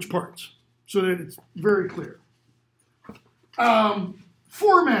tell you which parts so that it's very clear.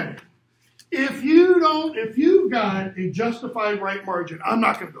 Formatting. If you've got a justified right margin, I'm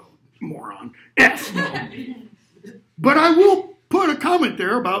not going to go moron, F. But I will put a comment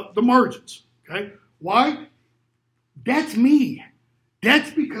there about the margins. Okay? Why? That's me.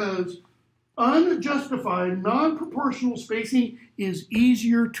 That's because unjustified, non-proportional spacing is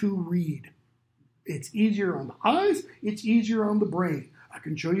easier to read. It's easier on the eyes. It's easier on the brain. I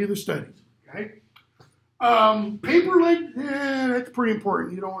can show you the studies. Okay? Paper length, that's pretty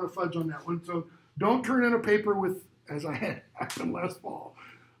important. You don't want to fudge on that one. So don't turn in a paper with, as I had happened last fall,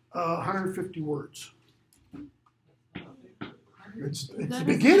 150 words. It's the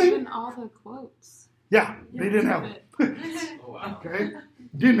beginning. Even all the quotes. Yeah, they didn't have them. Oh, wow. Okay?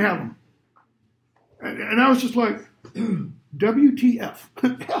 Didn't have them. And I was just like, WTF.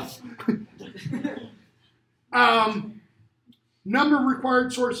 Number of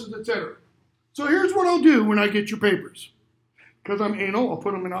required sources, etc. So here's what I'll do when I get your papers. Because I'm anal, I'll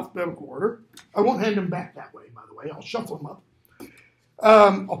put them in alphabetical order. I won't hand them back that way, by the way. I'll shuffle them up.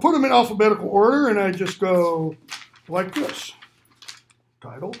 I'll put them in alphabetical order, and I just go like this.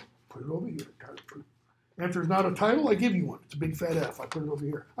 Title, put it over here. And if there's not a title, I give you one. It's a big fat F. I put it over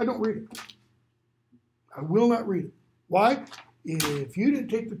here. I don't read it. I will not read it. Why? If you didn't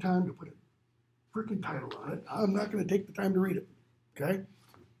take the time to put a freaking title on it, I'm not going to take the time to read it. Okay?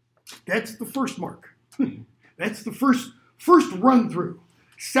 That's the first mark. That's the first run through.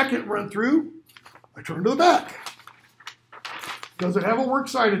 Second run through, I turn to the back. Does it have a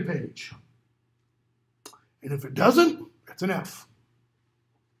works cited page? And if it doesn't, that's an F.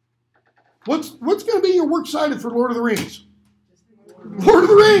 What's going to be your works cited for Lord of the Rings? Lord of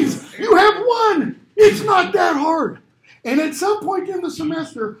the Rings! You have one! It's not that hard. And at some point in the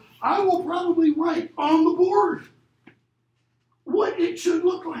semester, I will probably write on the board what it should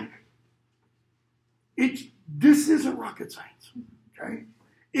look like. This isn't rocket science, okay?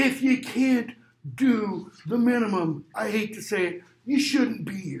 If you can't do the minimum, I hate to say it, you shouldn't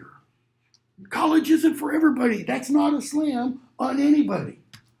be here. College isn't for everybody. That's not a slam on anybody.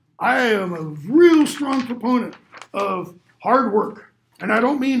 I am a real strong proponent of hard work. And I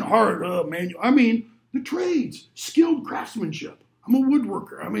don't mean hard manual. I mean the trades, skilled craftsmanship. I'm a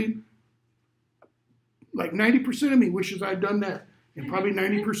woodworker. I mean, like 90% of me wishes I'd done that. And probably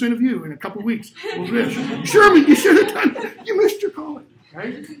 90% of you in a couple of weeks will wish, Sherman, you should have done that. You missed your calling.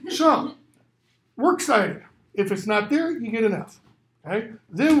 Okay? So, works cited. If it's not there, you get an F. Okay?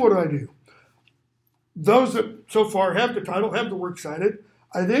 Then what do? Those that so far have the title, have the works cited,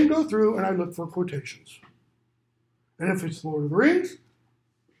 I then go through and I look for quotations. And if it's Lord of the Rings,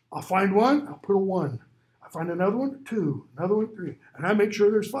 I'll find one, I'll put a 1. I find another one, 2, another one, 3. And I make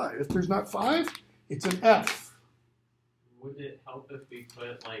sure there's 5. If there's not 5, it's an F. Would it help if we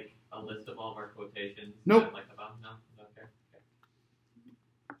put like a list of all of our quotations? Nope. Like about no?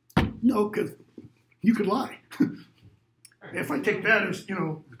 Okay. No, because you could lie. If I take that as,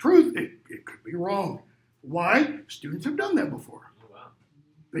 the truth, it could be wrong. Why? Students have done that before. Oh, wow.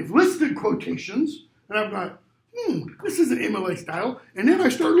 They've listed quotations, and I'm like, this isn't MLA style. And then I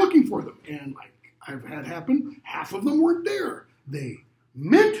start looking for them. And like I've had happen, half of them weren't there. They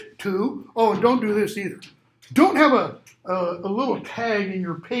meant to. Oh, and don't do this either. Don't have a little tag in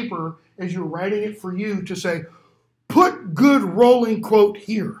your paper as you're writing it for you to say, put good Rowling quote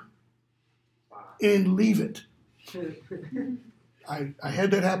here and leave it. I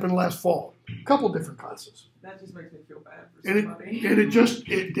had that happen last fall. A couple different classes. That just makes me feel bad for And somebody.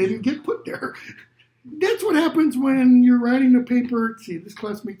 it didn't get put there. That's what happens when you're writing a paper. See, this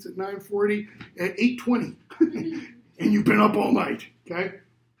class meets at 9:40, at 8:20. And you've been up all night, okay?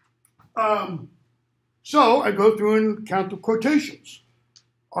 So I go through and count the quotations.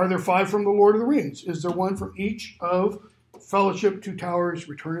 Are there 5 from the Lord of the Rings? Is there 1 from each of Fellowship, Two Towers,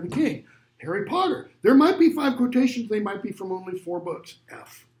 Return of the King? Harry Potter. There might be 5 quotations. They might be from only 4 books.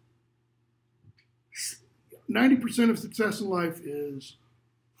 F. 90% of success in life is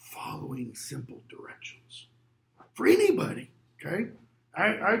following simple directions. For anybody, okay?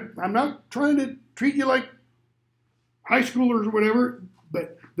 I'm not trying to treat you like high schoolers or whatever,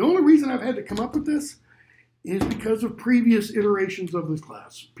 but the only reason I've had to come up with this is because of previous iterations of this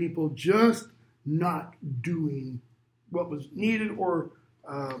class. People just not doing what was needed or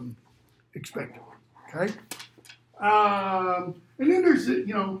expected. Okay? And then there's,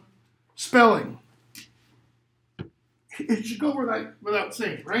 spelling. It should go without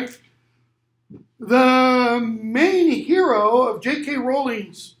saying, right? The main hero of J.K.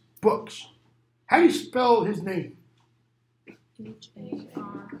 Rowling's books. How do you spell his name? Harry.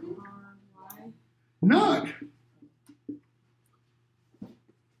 Not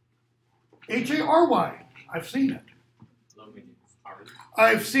Harry. I've seen it.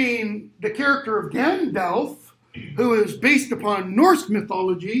 I've seen the character of Gandalf, who is based upon Norse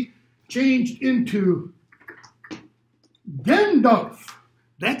mythology, changed into Gandalf.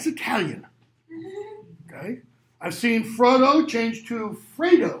 That's Italian. Okay. I've seen Frodo changed to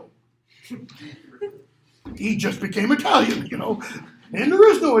Fredo. He just became Italian, and there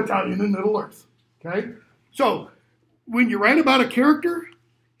is no Italian in Middle Earth. Okay. So when you write about a character,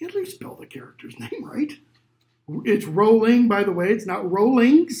 at least spell the character's name right. It's Rowling, by the way. It's not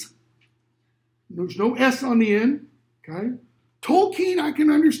Rowlings. There's no S on the end. Okay. Tolkien, I can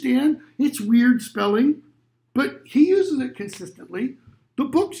understand. It's weird spelling, but he uses it consistently. The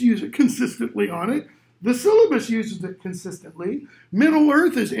books use it consistently on it. The syllabus uses it consistently. Middle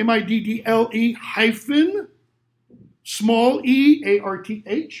Earth is Middle hyphen small e arth.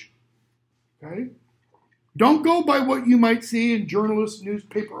 Okay. Don't go by what you might see in journalists,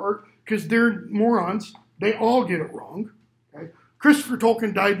 newspaper art, because they're morons. They all get it wrong. Okay? Christopher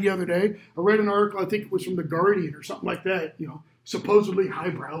Tolkien died the other day. I read an article, I think it was from The Guardian or something like that, supposedly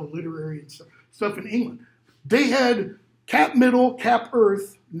highbrow literary and stuff in England. They had cap middle, cap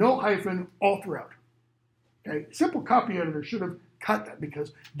earth, no hyphen, all throughout. Okay? Simple copy editor should have cut that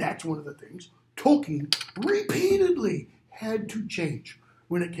because that's one of the things Tolkien repeatedly had to change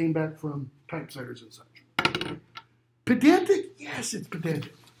when it came back from typesetters and such. Pedantic? Yes, it's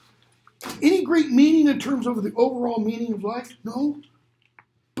pedantic. Any great meaning in terms of the overall meaning of life? No.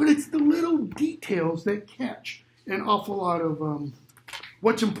 But it's the little details that catch an awful lot of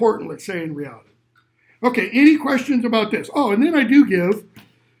what's important, let's say, in reality. Okay, any questions about this? Oh, and then I do give,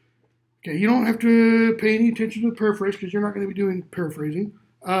 okay, you don't have to pay any attention to the paraphrase because you're not going to be doing paraphrasing.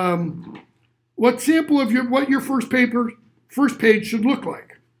 What sample of what your first page should look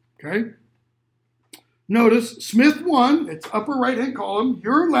like, okay? Notice Smith 1, it's upper right-hand column,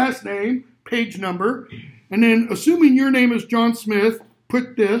 your last name, page number, and then assuming your name is John Smith,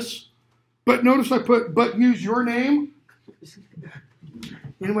 put this, but notice I put, but use your name.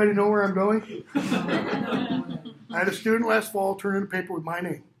 Anybody know where I'm going? I had a student last fall turn in a paper with my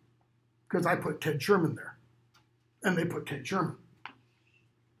name because I put Ted Sherman there, and they put Ted Sherman.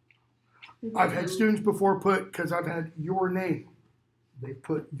 I've had students before put, because I've had your name, they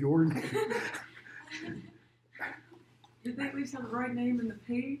put your name. Did they at least have the right name in the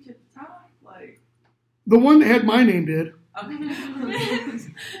page at the top? The one that had my name did. Okay.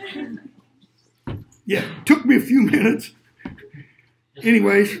 Yeah, took me a few minutes.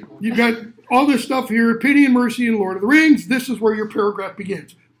 Anyways, you've got all this stuff here, Pity and Mercy and Lord of the Rings. This is where your paragraph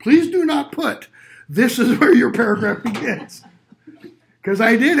begins. Please do not put, this is where your paragraph begins. Because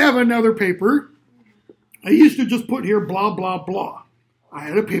I did have another paper. I used to just put here blah, blah, blah. I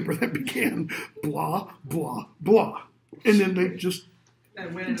had a paper that began blah, blah, blah. And then they just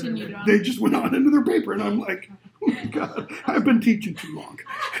went on into their paper. And I'm like, oh my God, I've been teaching too long.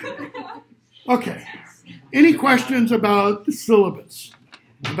 Okay. Any questions about the syllabus?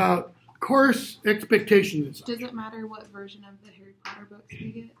 About course expectations? Does it matter what version of the Harry Potter books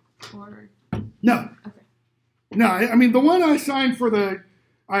we get? Or no. Okay. No, I mean, the one I signed for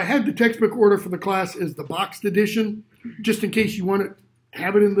I had the textbook order for the class is the boxed edition, just in case you want to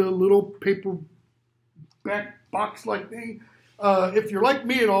have it in the little paper back box-like thing. If you're like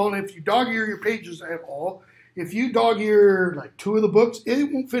me at all, and if you dog-ear your pages at all, if you dog-ear like 2 of the books,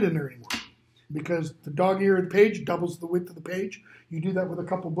 it won't fit in there anymore because the dog-ear of the page doubles the width of the page. You do that with a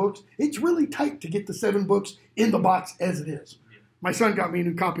couple books. It's really tight to get the 7 books in the box as it is. My son got me a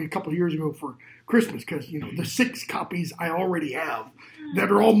new copy a couple of years ago for Christmas because, the 6 copies I already have that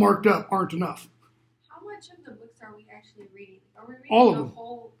are all marked up aren't enough. How much of the books are we actually reading? Are we reading All of the them.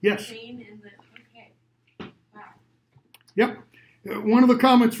 whole Yes. chain in the okay. Wow. Yep. One of the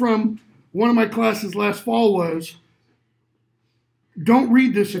comments from one of my classes last fall was, don't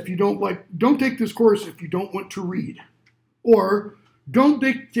read this if you don't take this course if you don't want to read. Or don't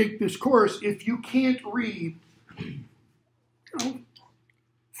take this course if you can't read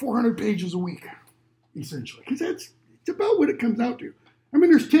 400 pages a week, essentially. Because it's about what it comes out to. I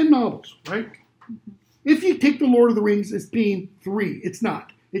mean, there's 10 novels, right? If you take The Lord of the Rings as being 3, it's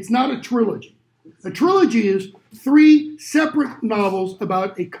not. It's not a trilogy. A trilogy is 3 separate novels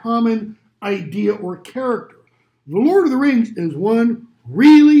about a common idea or character. The Lord of the Rings is one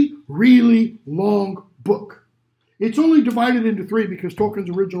really, really long book. It's only divided into 3 because Tolkien's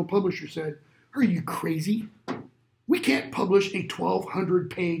original publisher said, "Are you crazy? We can't publish a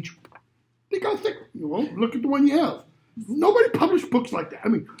 1,200-page. Think how thick. Well, look at the one you have. Nobody published books like that. I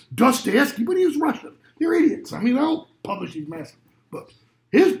mean, Dostoevsky, but he was Russian. They're idiots. I mean, they'll publish these massive books.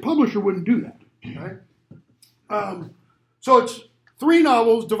 His publisher wouldn't do that. Okay? So it's 3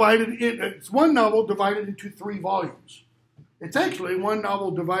 novels divided in. It's 1 novel divided into 3 volumes. It's actually 1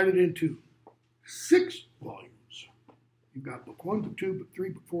 novel divided into 6 volumes. You've got book 1, book 2, book 3,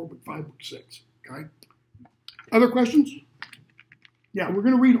 book 4, book 5, book 6. Okay. Other questions? Yeah, we're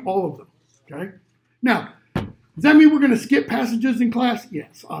going to read all of them. Okay. Now, does that mean we're going to skip passages in class?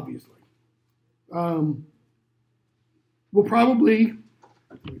 Yes, obviously. We'll probably.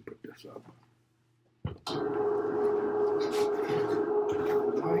 Let me put this up.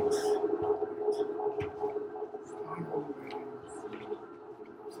 Lights.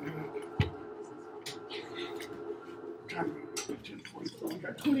 We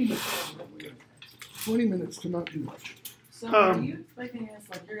got 20 minutes. We got 20 minutes to not do much. So are you expecting us,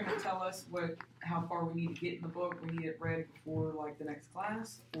 like, you're going to tell us how far we need to get in the book, we need it read before, like, the next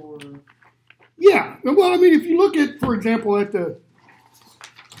class, or? Yeah. Well, I mean, if you look at, for example, at the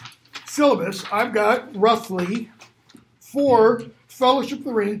syllabus, I've got roughly for Fellowship of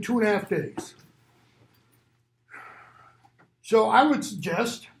the Ring 2.5 days. So I would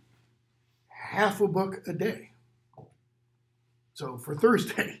suggest half a book a day. So for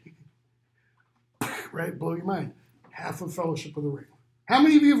Thursday, right, blow your mind, half of Fellowship of the Ring. How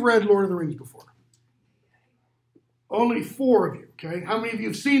many of you have read Lord of the Rings before? Only 4 of you, okay? How many of you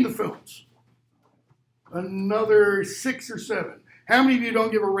have seen the films? Another 6 or 7. How many of you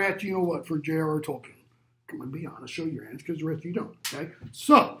don't give a rat's you know what for J.R.R. Tolkien? Come on, be honest, show your hands, because the rest of you don't, okay?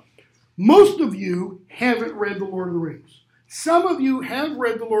 So, most of you haven't read The Lord of the Rings. Some of you have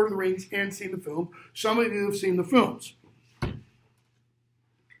read The Lord of the Rings and seen the film. Some of you have seen the films.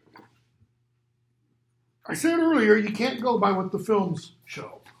 I said earlier, you can't go by what the films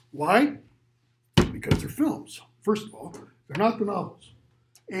show. Why? Because they're films. First of all, they're not the novels.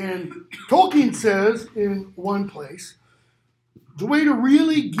 And Tolkien says in one place, the way to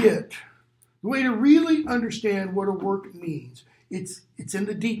really understand what a work means, it's in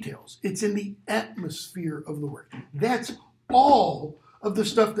the details. It's in the atmosphere of the work. That's all of the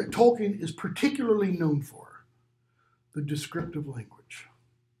stuff that Tolkien is particularly known for, the descriptive language.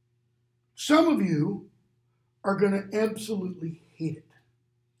 Some of you are going to absolutely hate it.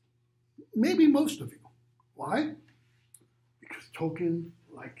 Maybe most of you. Why? Because Tolkien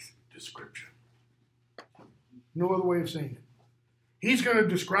likes description. No other way of saying it. He's going to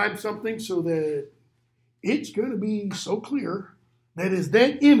describe something so that it's going to be so clear that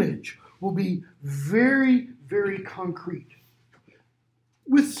that image will be very, very concrete.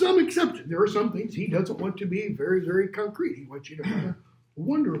 With some exception, there are some things he doesn't want to be very, very concrete. He wants you to kind of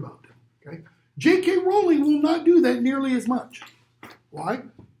wonder about them. Okay? J.K. Rowling will not do that nearly as much. Why?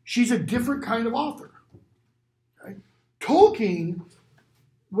 She's a different kind of author. Okay? Tolkien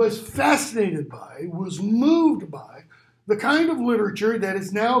was fascinated by, was moved by, the kind of literature that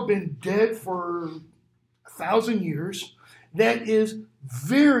has now been dead for 1,000 years that is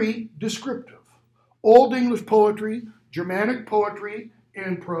very descriptive. Old English poetry, Germanic poetry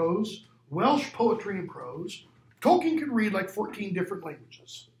and prose, Welsh poetry and prose. Tolkien could read like 14 different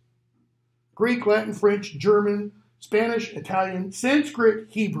languages. Greek, Latin, French, German, Spanish, Italian, Sanskrit,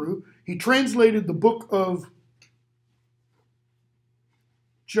 Hebrew. He translated the book of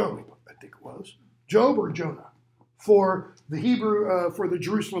Job, I think it was. Job or Jonah for the Hebrew, for the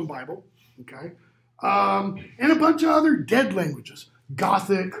Jerusalem Bible. Okay. And a bunch of other dead languages.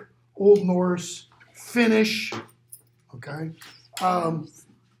 Gothic, Old Norse, Finnish. Okay.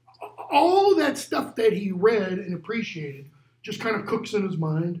 All that stuff that he read and appreciated just kind of cooks in his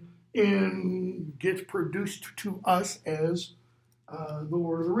mind and gets produced to us as The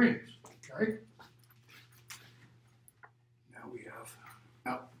Lord of the Rings. Okay? Now we have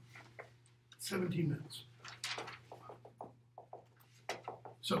about 17 minutes.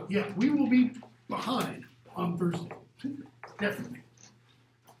 So, yeah, we will be behind on Thursday. Definitely.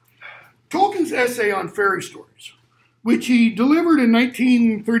 Tolkien's essay on fairy stories, which he delivered in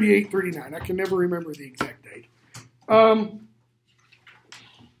 1938-39. I can never remember the exact date.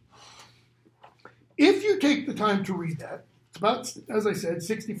 If you take the time to read that, it's about, as I said,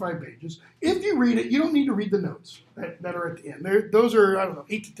 65 pages. If you read it, you don't need to read the notes that are at the end. Those are,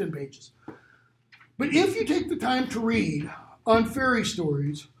 8 to 10 pages. But if you take the time to read on fairy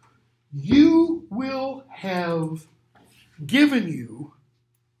stories, you will have given you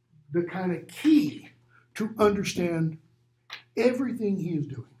the kind of key to understand everything he is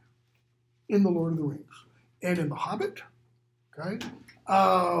doing in The Lord of the Rings and in The Hobbit. Okay?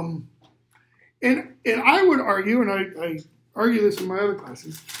 And I would argue, and I argue this in my other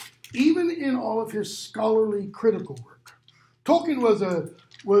classes, even in all of his scholarly critical work, Tolkien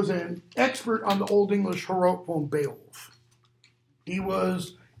was an expert on the Old English heroic poem Beowulf. He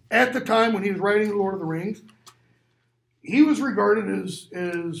was, at the time when he was writing The Lord of the Rings, he was regarded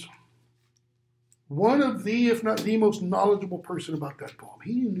as one of the, if not the most knowledgeable person about that poem.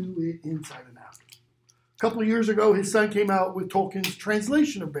 He knew it inside and out. A couple of years ago, his son came out with Tolkien's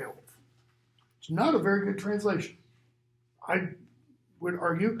translation of Beowulf. It's not a very good translation. I would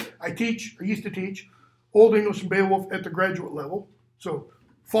argue. I used to teach Old English and Beowulf at the graduate level. So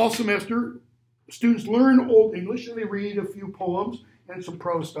fall semester, students learn Old English and they read a few poems and some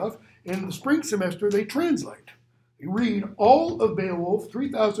prose stuff. In the spring semester, they translate. They read all of Beowulf,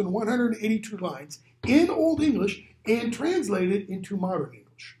 3,182 lines, in Old English and translate it into modern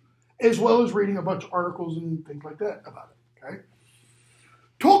English, as well as reading a bunch of articles and things like that about it. Okay?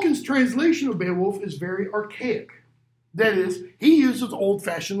 Tolkien's translation of Beowulf is very archaic. That is, he uses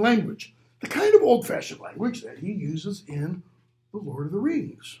old-fashioned language, the kind of old-fashioned language that he uses in The Lord of the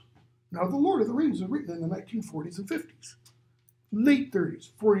Rings. Now, The Lord of the Rings was written in the 1940s and 50s, late 30s,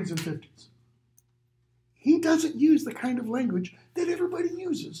 40s, and 50s. He doesn't use the kind of language that everybody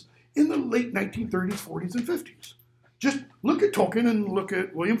uses in the late 1930s, 40s, and 50s. Just look at Tolkien and look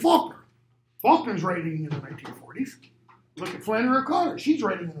at William Faulkner. Faulkner's writing in the 1940s. Look at Flannery O'Connor. She's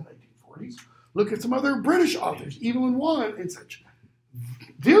writing in the 1940s. Look at some other British authors, Evelyn Waugh and such.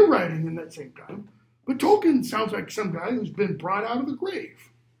 They're writing in that same time. But Tolkien sounds like some guy who's been brought out of the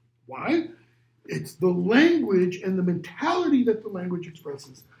grave. Why? It's the language and the mentality that the language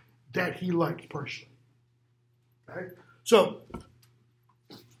expresses that he liked personally. Okay? So,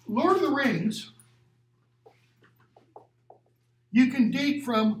 Lord of the Rings, you can date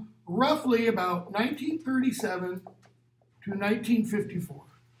from roughly about 1937 to 1954.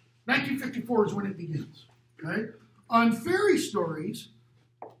 1954 is when it begins. Okay? On fairy stories,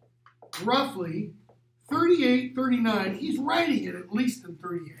 roughly 38, 39, he's writing it at least in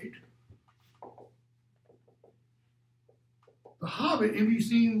 38. The Hobbit, have you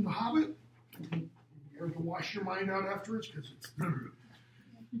seen The Hobbit? You have to wash your mind out afterwards because it's...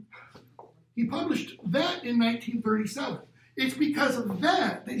 He published that in 1937. It's because of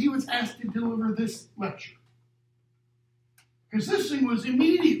that he was asked to deliver this lecture. Because this thing was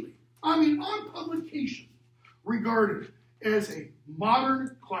immediately, on publication, regarded as a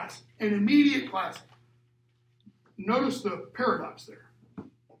modern classic, an immediate classic. Notice the paradox there.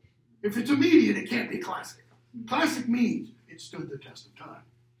 If it's immediate, it can't be classic. Classic means it stood the test of time.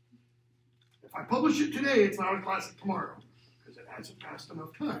 If I publish it today, it's not a classic tomorrow, because it hasn't passed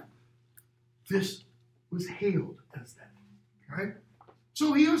enough time. This was hailed as that. Right?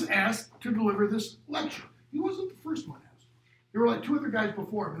 So he was asked to deliver this lecture. He wasn't the first one asked. There were like two other guys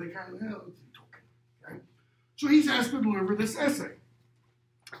before him, but they kind of, let's see, Tolkien. Okay? So he's asked to deliver this essay.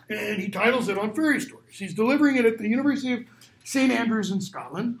 And he titles it On Fairy Stories. He's delivering it at the University of St. Andrews in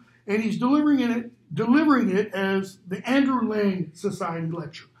Scotland, and he's delivering it as the Andrew Lang Society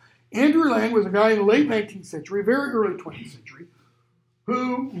lecture. Andrew Lang was a guy in the late 19th century, very early 20th century,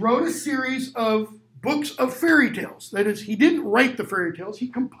 who wrote a series of books of fairy tales. That is, he didn't write the fairy tales, he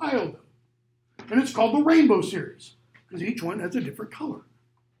compiled them. And it's called the Rainbow Series, because each one has a different color.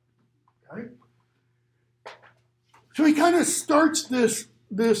 Okay? So he kind of starts this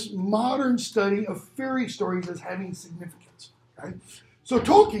modern study of fairy stories as having significance. Okay? So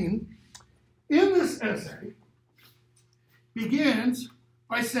Tolkien, in this essay, begins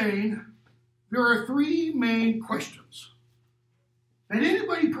by saying there are three main questions that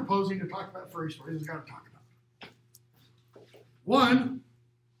anybody proposing to talk about fairy stories has got to talk about. One,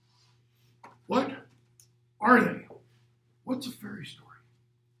 what are they? What's a fairy story?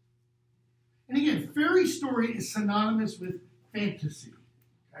 And again, fairy story is synonymous with fantasy.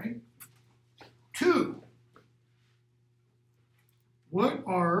 Okay? Two, what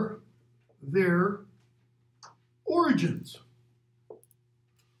are their origins?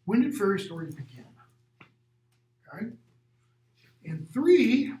 When did fairy stories begin? Okay? And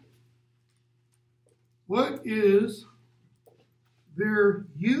three, what is their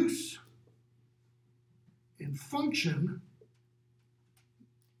use and function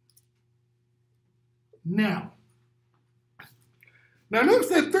now? Now notice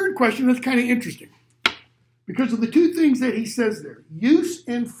that third question is kind of interesting because of the two things that he says there, use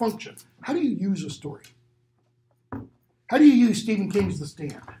and function. How do you use a story? How do you use Stephen King's The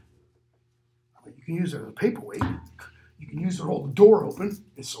Stand? can use it as a paperweight. You can use it to hold the door open.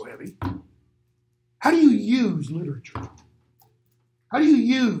 It's so heavy. How do you use literature? How do you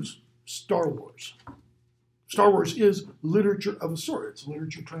use Star Wars? Star Wars is literature of a sort. It's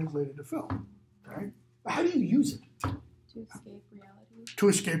literature translated to film. Right? But how do you use it? To escape reality. To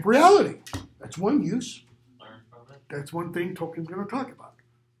escape reality. That's one use. Learn from it. That's one thing Tolkien's going to talk about.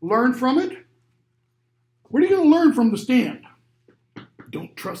 Learn from it. What are you going to learn from The Stand?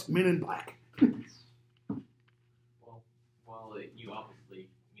 Don't trust men in black. Well, you obviously,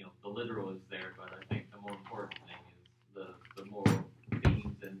 the literal is there, but I think the more important thing is the moral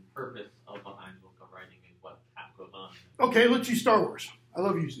themes and purpose of behind book of writing and what goes on. Okay, let's use Star Wars. I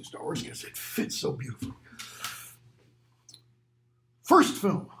love using Star Wars because it fits so beautifully. First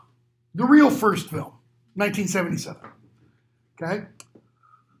film, the real first film, 1977. Okay?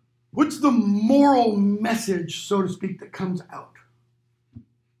 What's the moral message, so to speak, that comes out?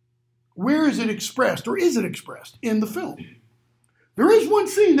 Where is it expressed, or is it expressed in the film? There is one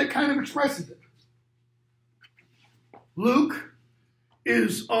scene that kind of expresses it. Luke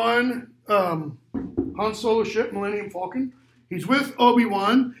is on Han Solo's ship, Millennium Falcon. He's with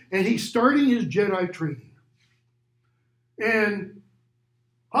Obi-Wan, and he's starting his Jedi training. And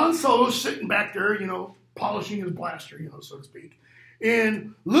Han Solo's sitting back there, polishing his blaster, so to speak.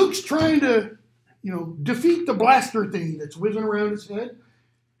 And Luke's trying to, defeat the blaster thing that's whizzing around his head.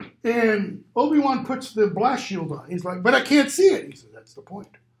 And Obi-Wan puts the blast shield on. He's like, but I can't see it. He says, that's the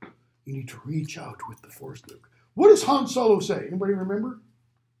point. You need to reach out with the Force, Luke. What does Han Solo say? Anybody remember?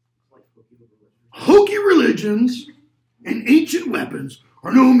 Hokey religions and ancient weapons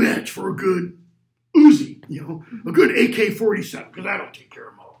are no match for a good Uzi, a good AK-47, because that'll take care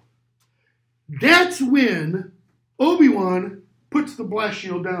of them all. That's when Obi-Wan puts the blast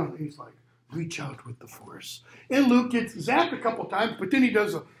shield down. He's like, reach out with the Force. And Luke gets zapped a couple times, but then he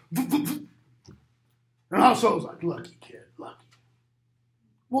does a and Han Solo's like, lucky kid, lucky.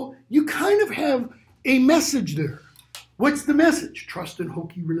 Well, you kind of have a message there. What's the message? Trust in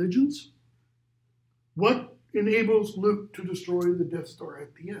hokey religions? What enables Luke to destroy the Death Star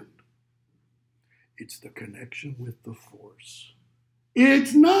at the end? It's the connection with the Force.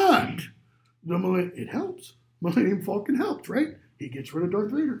 It's not. It helps. Millennium Falcon helps, right? He gets rid of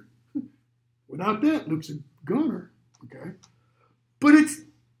Darth Vader. Without that, Luke's a goner. Okay? But it's,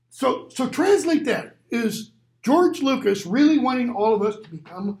 so translate that. Is George Lucas really wanting all of us to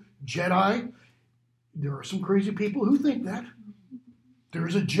become Jedi? There are some crazy people who think that.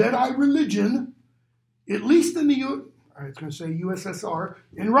 There's a Jedi religion, at least in the I was going to say USSR.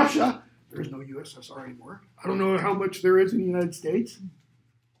 In Russia, there is no USSR anymore. I don't know how much there is in the United States.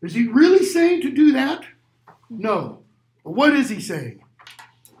 Is he really saying to do that? No. But what is he saying?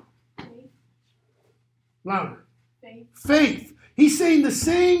 Faith. Louder. Faith. Faith. He's saying the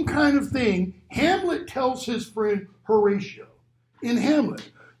same kind of thing Hamlet tells his friend Horatio. In Hamlet,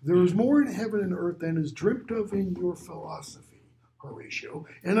 there is more in heaven and earth than is dreamt of in your philosophy, Horatio.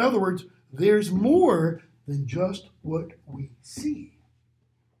 In other words, there's more than just what we see.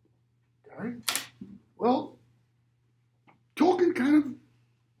 Okay? Well, Tolkien kind of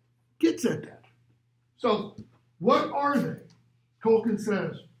gets at that. So, what are they? Tolkien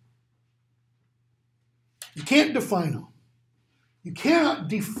says, you can't define them. You cannot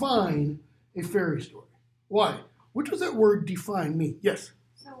define a fairy story. Why? What does that word define mean? Yes?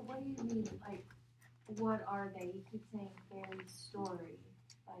 So what do you mean, like, what are they? You keep saying fairy story.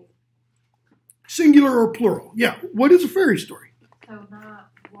 Like, Singular or plural? Yeah. What is a fairy story? so not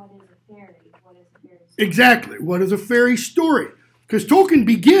what is a fairy, what is a fairy story? Exactly. What is a fairy story? Because Tolkien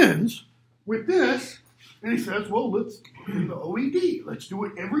begins with this, and he says, well, let's do the OED. Let's do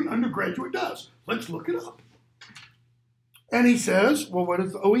what every undergraduate does. Let's look it up. And he says, well, what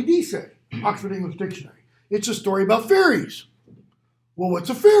does the OED say? Oxford English Dictionary. It's a story about fairies. Well, what's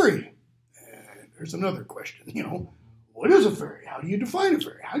a fairy? And there's another question, what is a fairy? How do you define a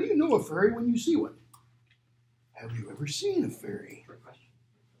fairy? How do you know a fairy when you see one? Have you ever seen a fairy?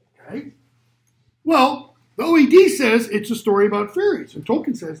 Okay. Well, the OED says it's a story about fairies. And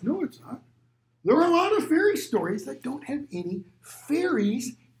Tolkien says, no, it's not. There are a lot of fairy stories that don't have any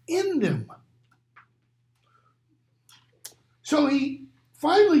fairies in them. So he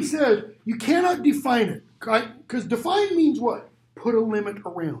finally says, you cannot define it. Because define means what? Put a limit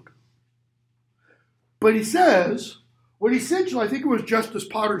around. But he says, what essentially, I think it was Justice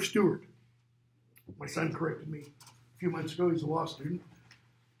Potter Stewart. My son corrected me a few months ago. He's a law student.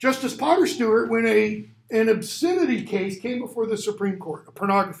 Justice Potter Stewart, when an obscenity case came before the Supreme Court, a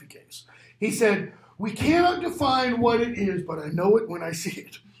pornography case, he said, we cannot define what it is, but I know it when I see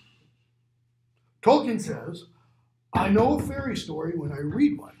it. Tolkien says, I know a fairy story when I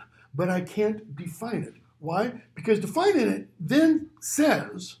read one, but I can't define it. Why? Because defining it then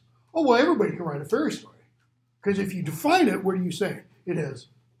says, oh, well, everybody can write a fairy story. Because if you define it, what are you saying? It has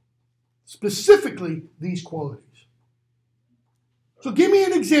specifically these qualities. So give me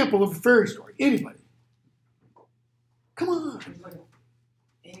an example of a fairy story. Anybody. Come on. Like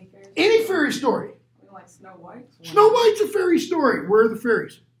any fairy story? Any fairy story. I mean, like Snow White. Snow White's a fairy story. Where are the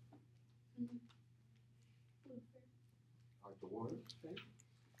fairies? Like the wars.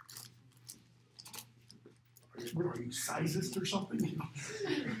 What are you, sizist or something?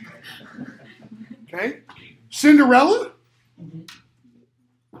 Okay. Cinderella?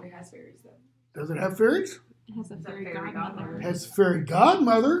 It has fairies though. Does it have fairies? It has a Is that fairy fairy godmother. It has a fairy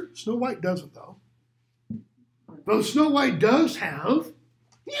godmother. Snow White doesn't, though. Though Snow White does have,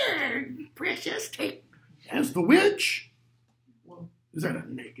 here, precious, take, has the witch. Well, is that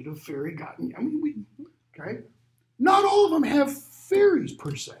a negative fairy god? I mean, okay. Not all of them have fairies,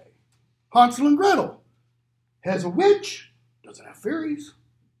 per se. Hansel and Gretel has a witch, doesn't have fairies.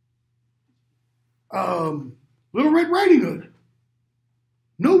 Little Red Riding Hood,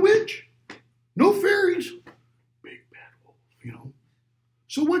 no witch, no fairies, big bad wolf, you know.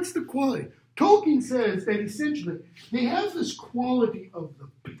 So what's the quality? Tolkien says that essentially they have this quality of the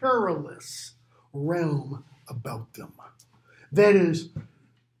perilous realm about them. That is,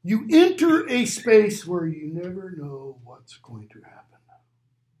 you enter a space where you never know what's going to happen,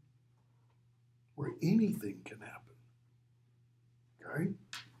 where anything can happen. Okay?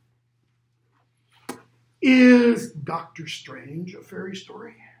 Is Doctor Strange a fairy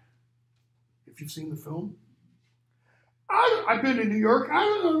story? If you've seen the film. I've been to New York. I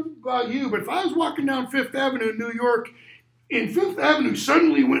don't know about you, but if I was walking down Fifth Avenue in New York and Fifth Avenue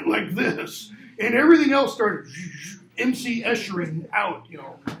suddenly went like this and everything else started MC Eschering out, you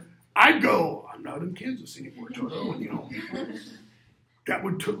know, I'd go, I'm not in Kansas anymore, Toto, you know. That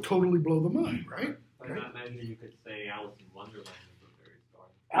would totally blow the mind, right? By that measure, you could say Alice in Wonderland is a fairy story.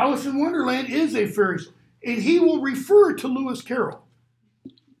 Alice in Wonderland is a fairy story. And he will refer to Lewis Carroll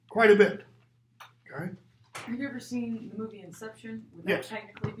quite a bit. Okay? Have you ever seen the movie Inception? Would that Yes.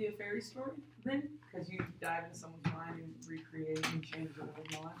 technically be a fairy story then? Because you dive into someone's mind and recreate and change their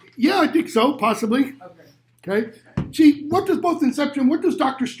whole mind? Yeah, I think so, possibly. Okay. Okay? See, what does both Inception, what does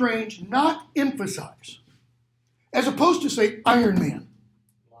Doctor Strange not emphasize? As opposed to, say, Iron Man.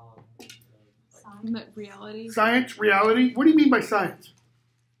 But reality. Science, reality. What do you mean by science?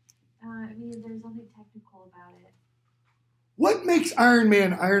 I mean, there's nothing technical about it. What makes Iron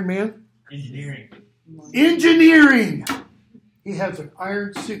Man Iron Man? Engineering. Engineering. He has an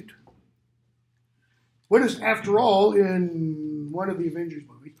iron suit. What is, after all, in one of the Avengers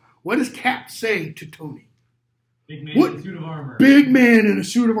movies, what does Cap say to Tony? Big man in a suit of armor. Big man in a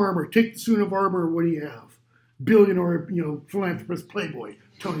suit of armor. Take the suit of armor. What do you have? Billionaire, you know, philanthropist, playboy.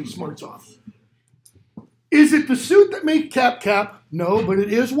 Tony smarts off. Is it the suit that makes Cap Cap? No, but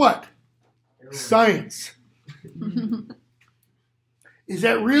it is what? Science. Is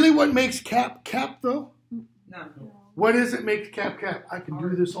that really what makes Cap Cap, though? No. What is it makes Cap Cap? I can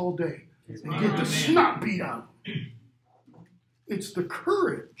do this all day and get the snot beat out. It's the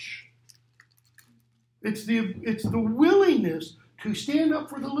courage. It's the willingness to stand up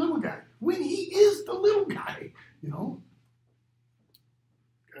for the little guy when he is the little guy, you know.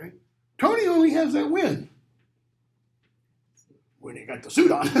 Okay. Tony only has that win when he got the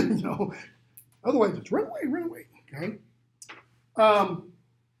suit on, you know. Otherwise, it's run away, run away. Okay.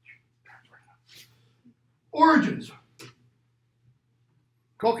 Origins.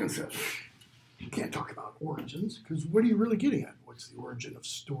 Tolkien says you can't talk about origins because what are you really getting at? What's the origin of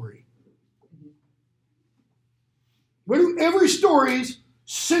story? What do every stories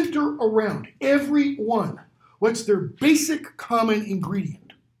center around? Every one. What's their basic common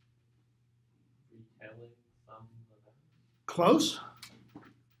ingredient? Retelling some of that. Close.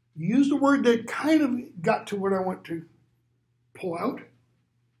 You used a word that kind of got to what I want to pull out. It's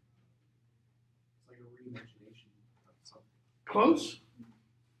like a reimagination of something. Close.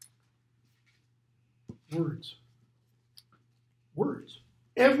 Words. Words.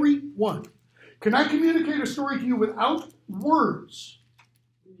 Every one. Can I communicate a story to you without words?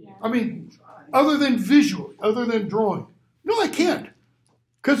 Yeah. I mean, other than visually, other than drawing. No, I can't.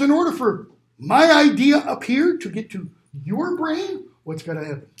 Because in order for my idea up here to get to your brain, what's got to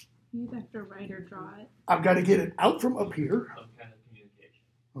happen? You'd have to write or draw it. I've got to get it out from up here. Some kind of communication.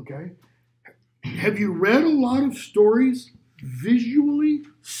 Okay. Have you read a lot of stories visually,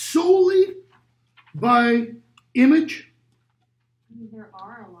 solely by image? I mean, there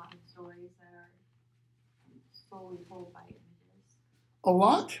are a lot of stories that are solely told by images. A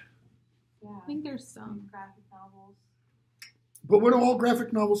lot? Yeah. I think there's some. Graphic novels. But what do all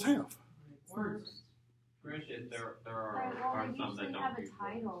graphic novels have? Words. Granted, there Right, well, are they some that usually don't have a use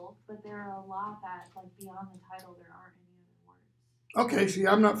words. title, but there are a lot that, like, beyond the title, there aren't any other words. Okay, see,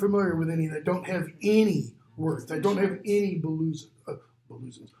 I'm not familiar with any that don't have any words. That don't have any balloons,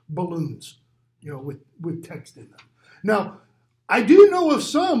 you know, with text in them. Now, I do know of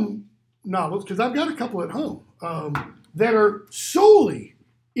some novels, because I've got a couple at home, that are solely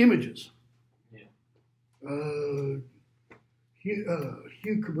images. Yeah.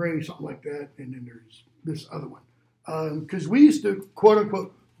 Hugh Cabret, something like that, and then there's this other one. Because we used to, quote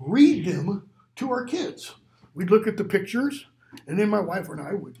unquote, read them to our kids. We'd look at the pictures, and then my wife and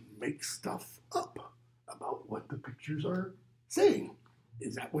I would make stuff up about what the pictures are saying.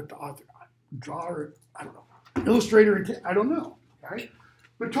 Is that what the author, drawer, I don't know, illustrator, I don't know, right?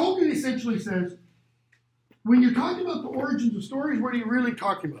 But Tolkien essentially says, when you're talking about the origins of stories, what are you really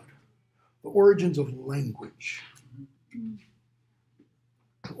talking about? The origins of language.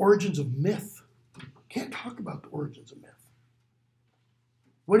 The origins of myth. Can't talk about the origins of myth.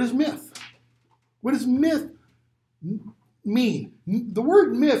 What is myth? What does myth mean? The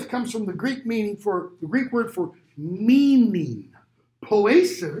word myth comes from the Greek word for meaning.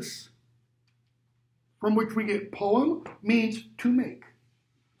 Poesis, from which we get poem, means to make.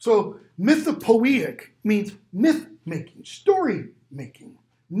 So mythopoeic means myth making, story making,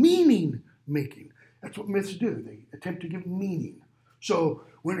 meaning making. That's what myths do. They attempt to give meaning. So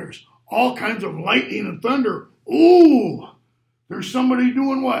when there's all kinds of lightning and thunder, ooh, there's somebody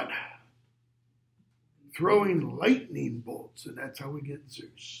doing what? Throwing lightning bolts, and that's how we get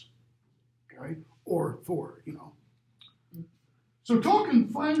Zeus. Okay? Or Thor, you know. So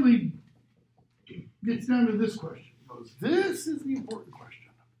Tolkien finally gets down to this question. He goes, this is the important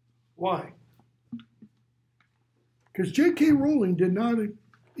question. Why? Because J.K. Rowling did not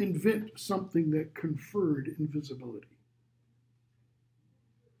invent something that conferred invisibility.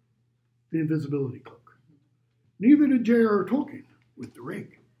 The invisibility cloak. Neither did J.R.R. Tolkien with the ring.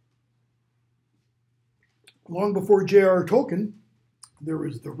 Long before J.R.R. Tolkien, there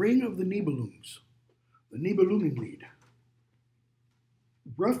was the Ring of the Nibelungs, the Nibelungenlied,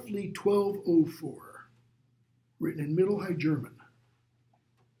 roughly 1204, written in Middle High German.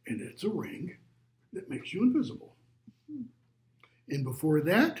 And it's a ring that makes you invisible. And before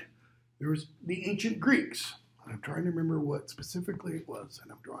that, there was the ancient Greeks. I'm trying to remember what specifically it was,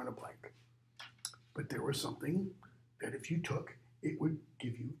 and I'm drawing a blank. But there was something that if you took, it would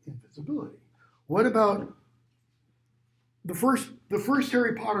give you invisibility. What about the first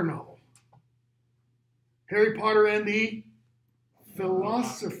Harry Potter novel? Harry Potter and the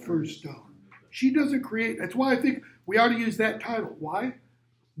Philosopher's Stone. She doesn't create, that's why I think we ought to use that title. Why?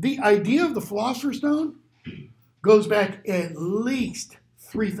 The idea of the Philosopher's Stone goes back at least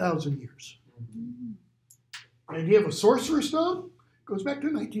 3,000 years. The idea of a Sorcerer's Stone goes back to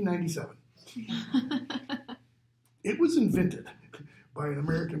 1997. It was invented by an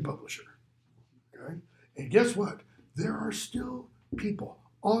American publisher. Okay? And guess what? There are still people,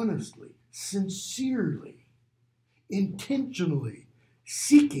 honestly, sincerely, intentionally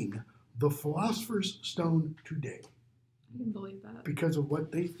seeking the Philosopher's Stone today. I can believe that. Because of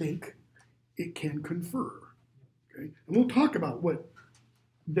what they think it can confer. Okay? And we'll talk about what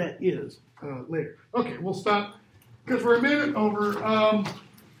that is later. Okay, we'll stop because we're a minute over.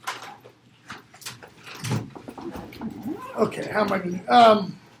 Okay, how am I going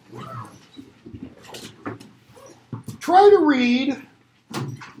to... try to read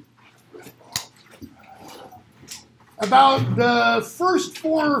about the first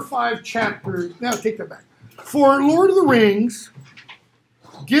 4 or 5 chapters. Now, take that back. For Lord of the Rings,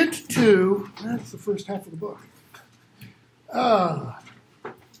 get to... That's the first half of the book.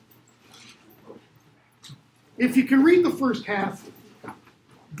 If you can read the first half,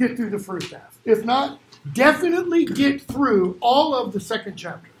 get through the first half. If not, definitely get through all of the second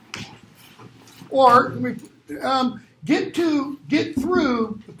chapter. Or get through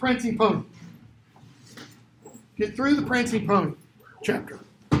the Prancing Pony. Get through the Prancing Pony chapter.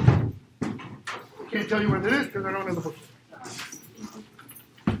 Can't tell you what it is because I don't know the book.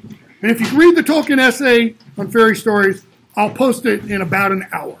 And if you read the Tolkien essay on fairy stories, I'll post it in about an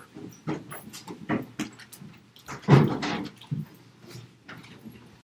hour.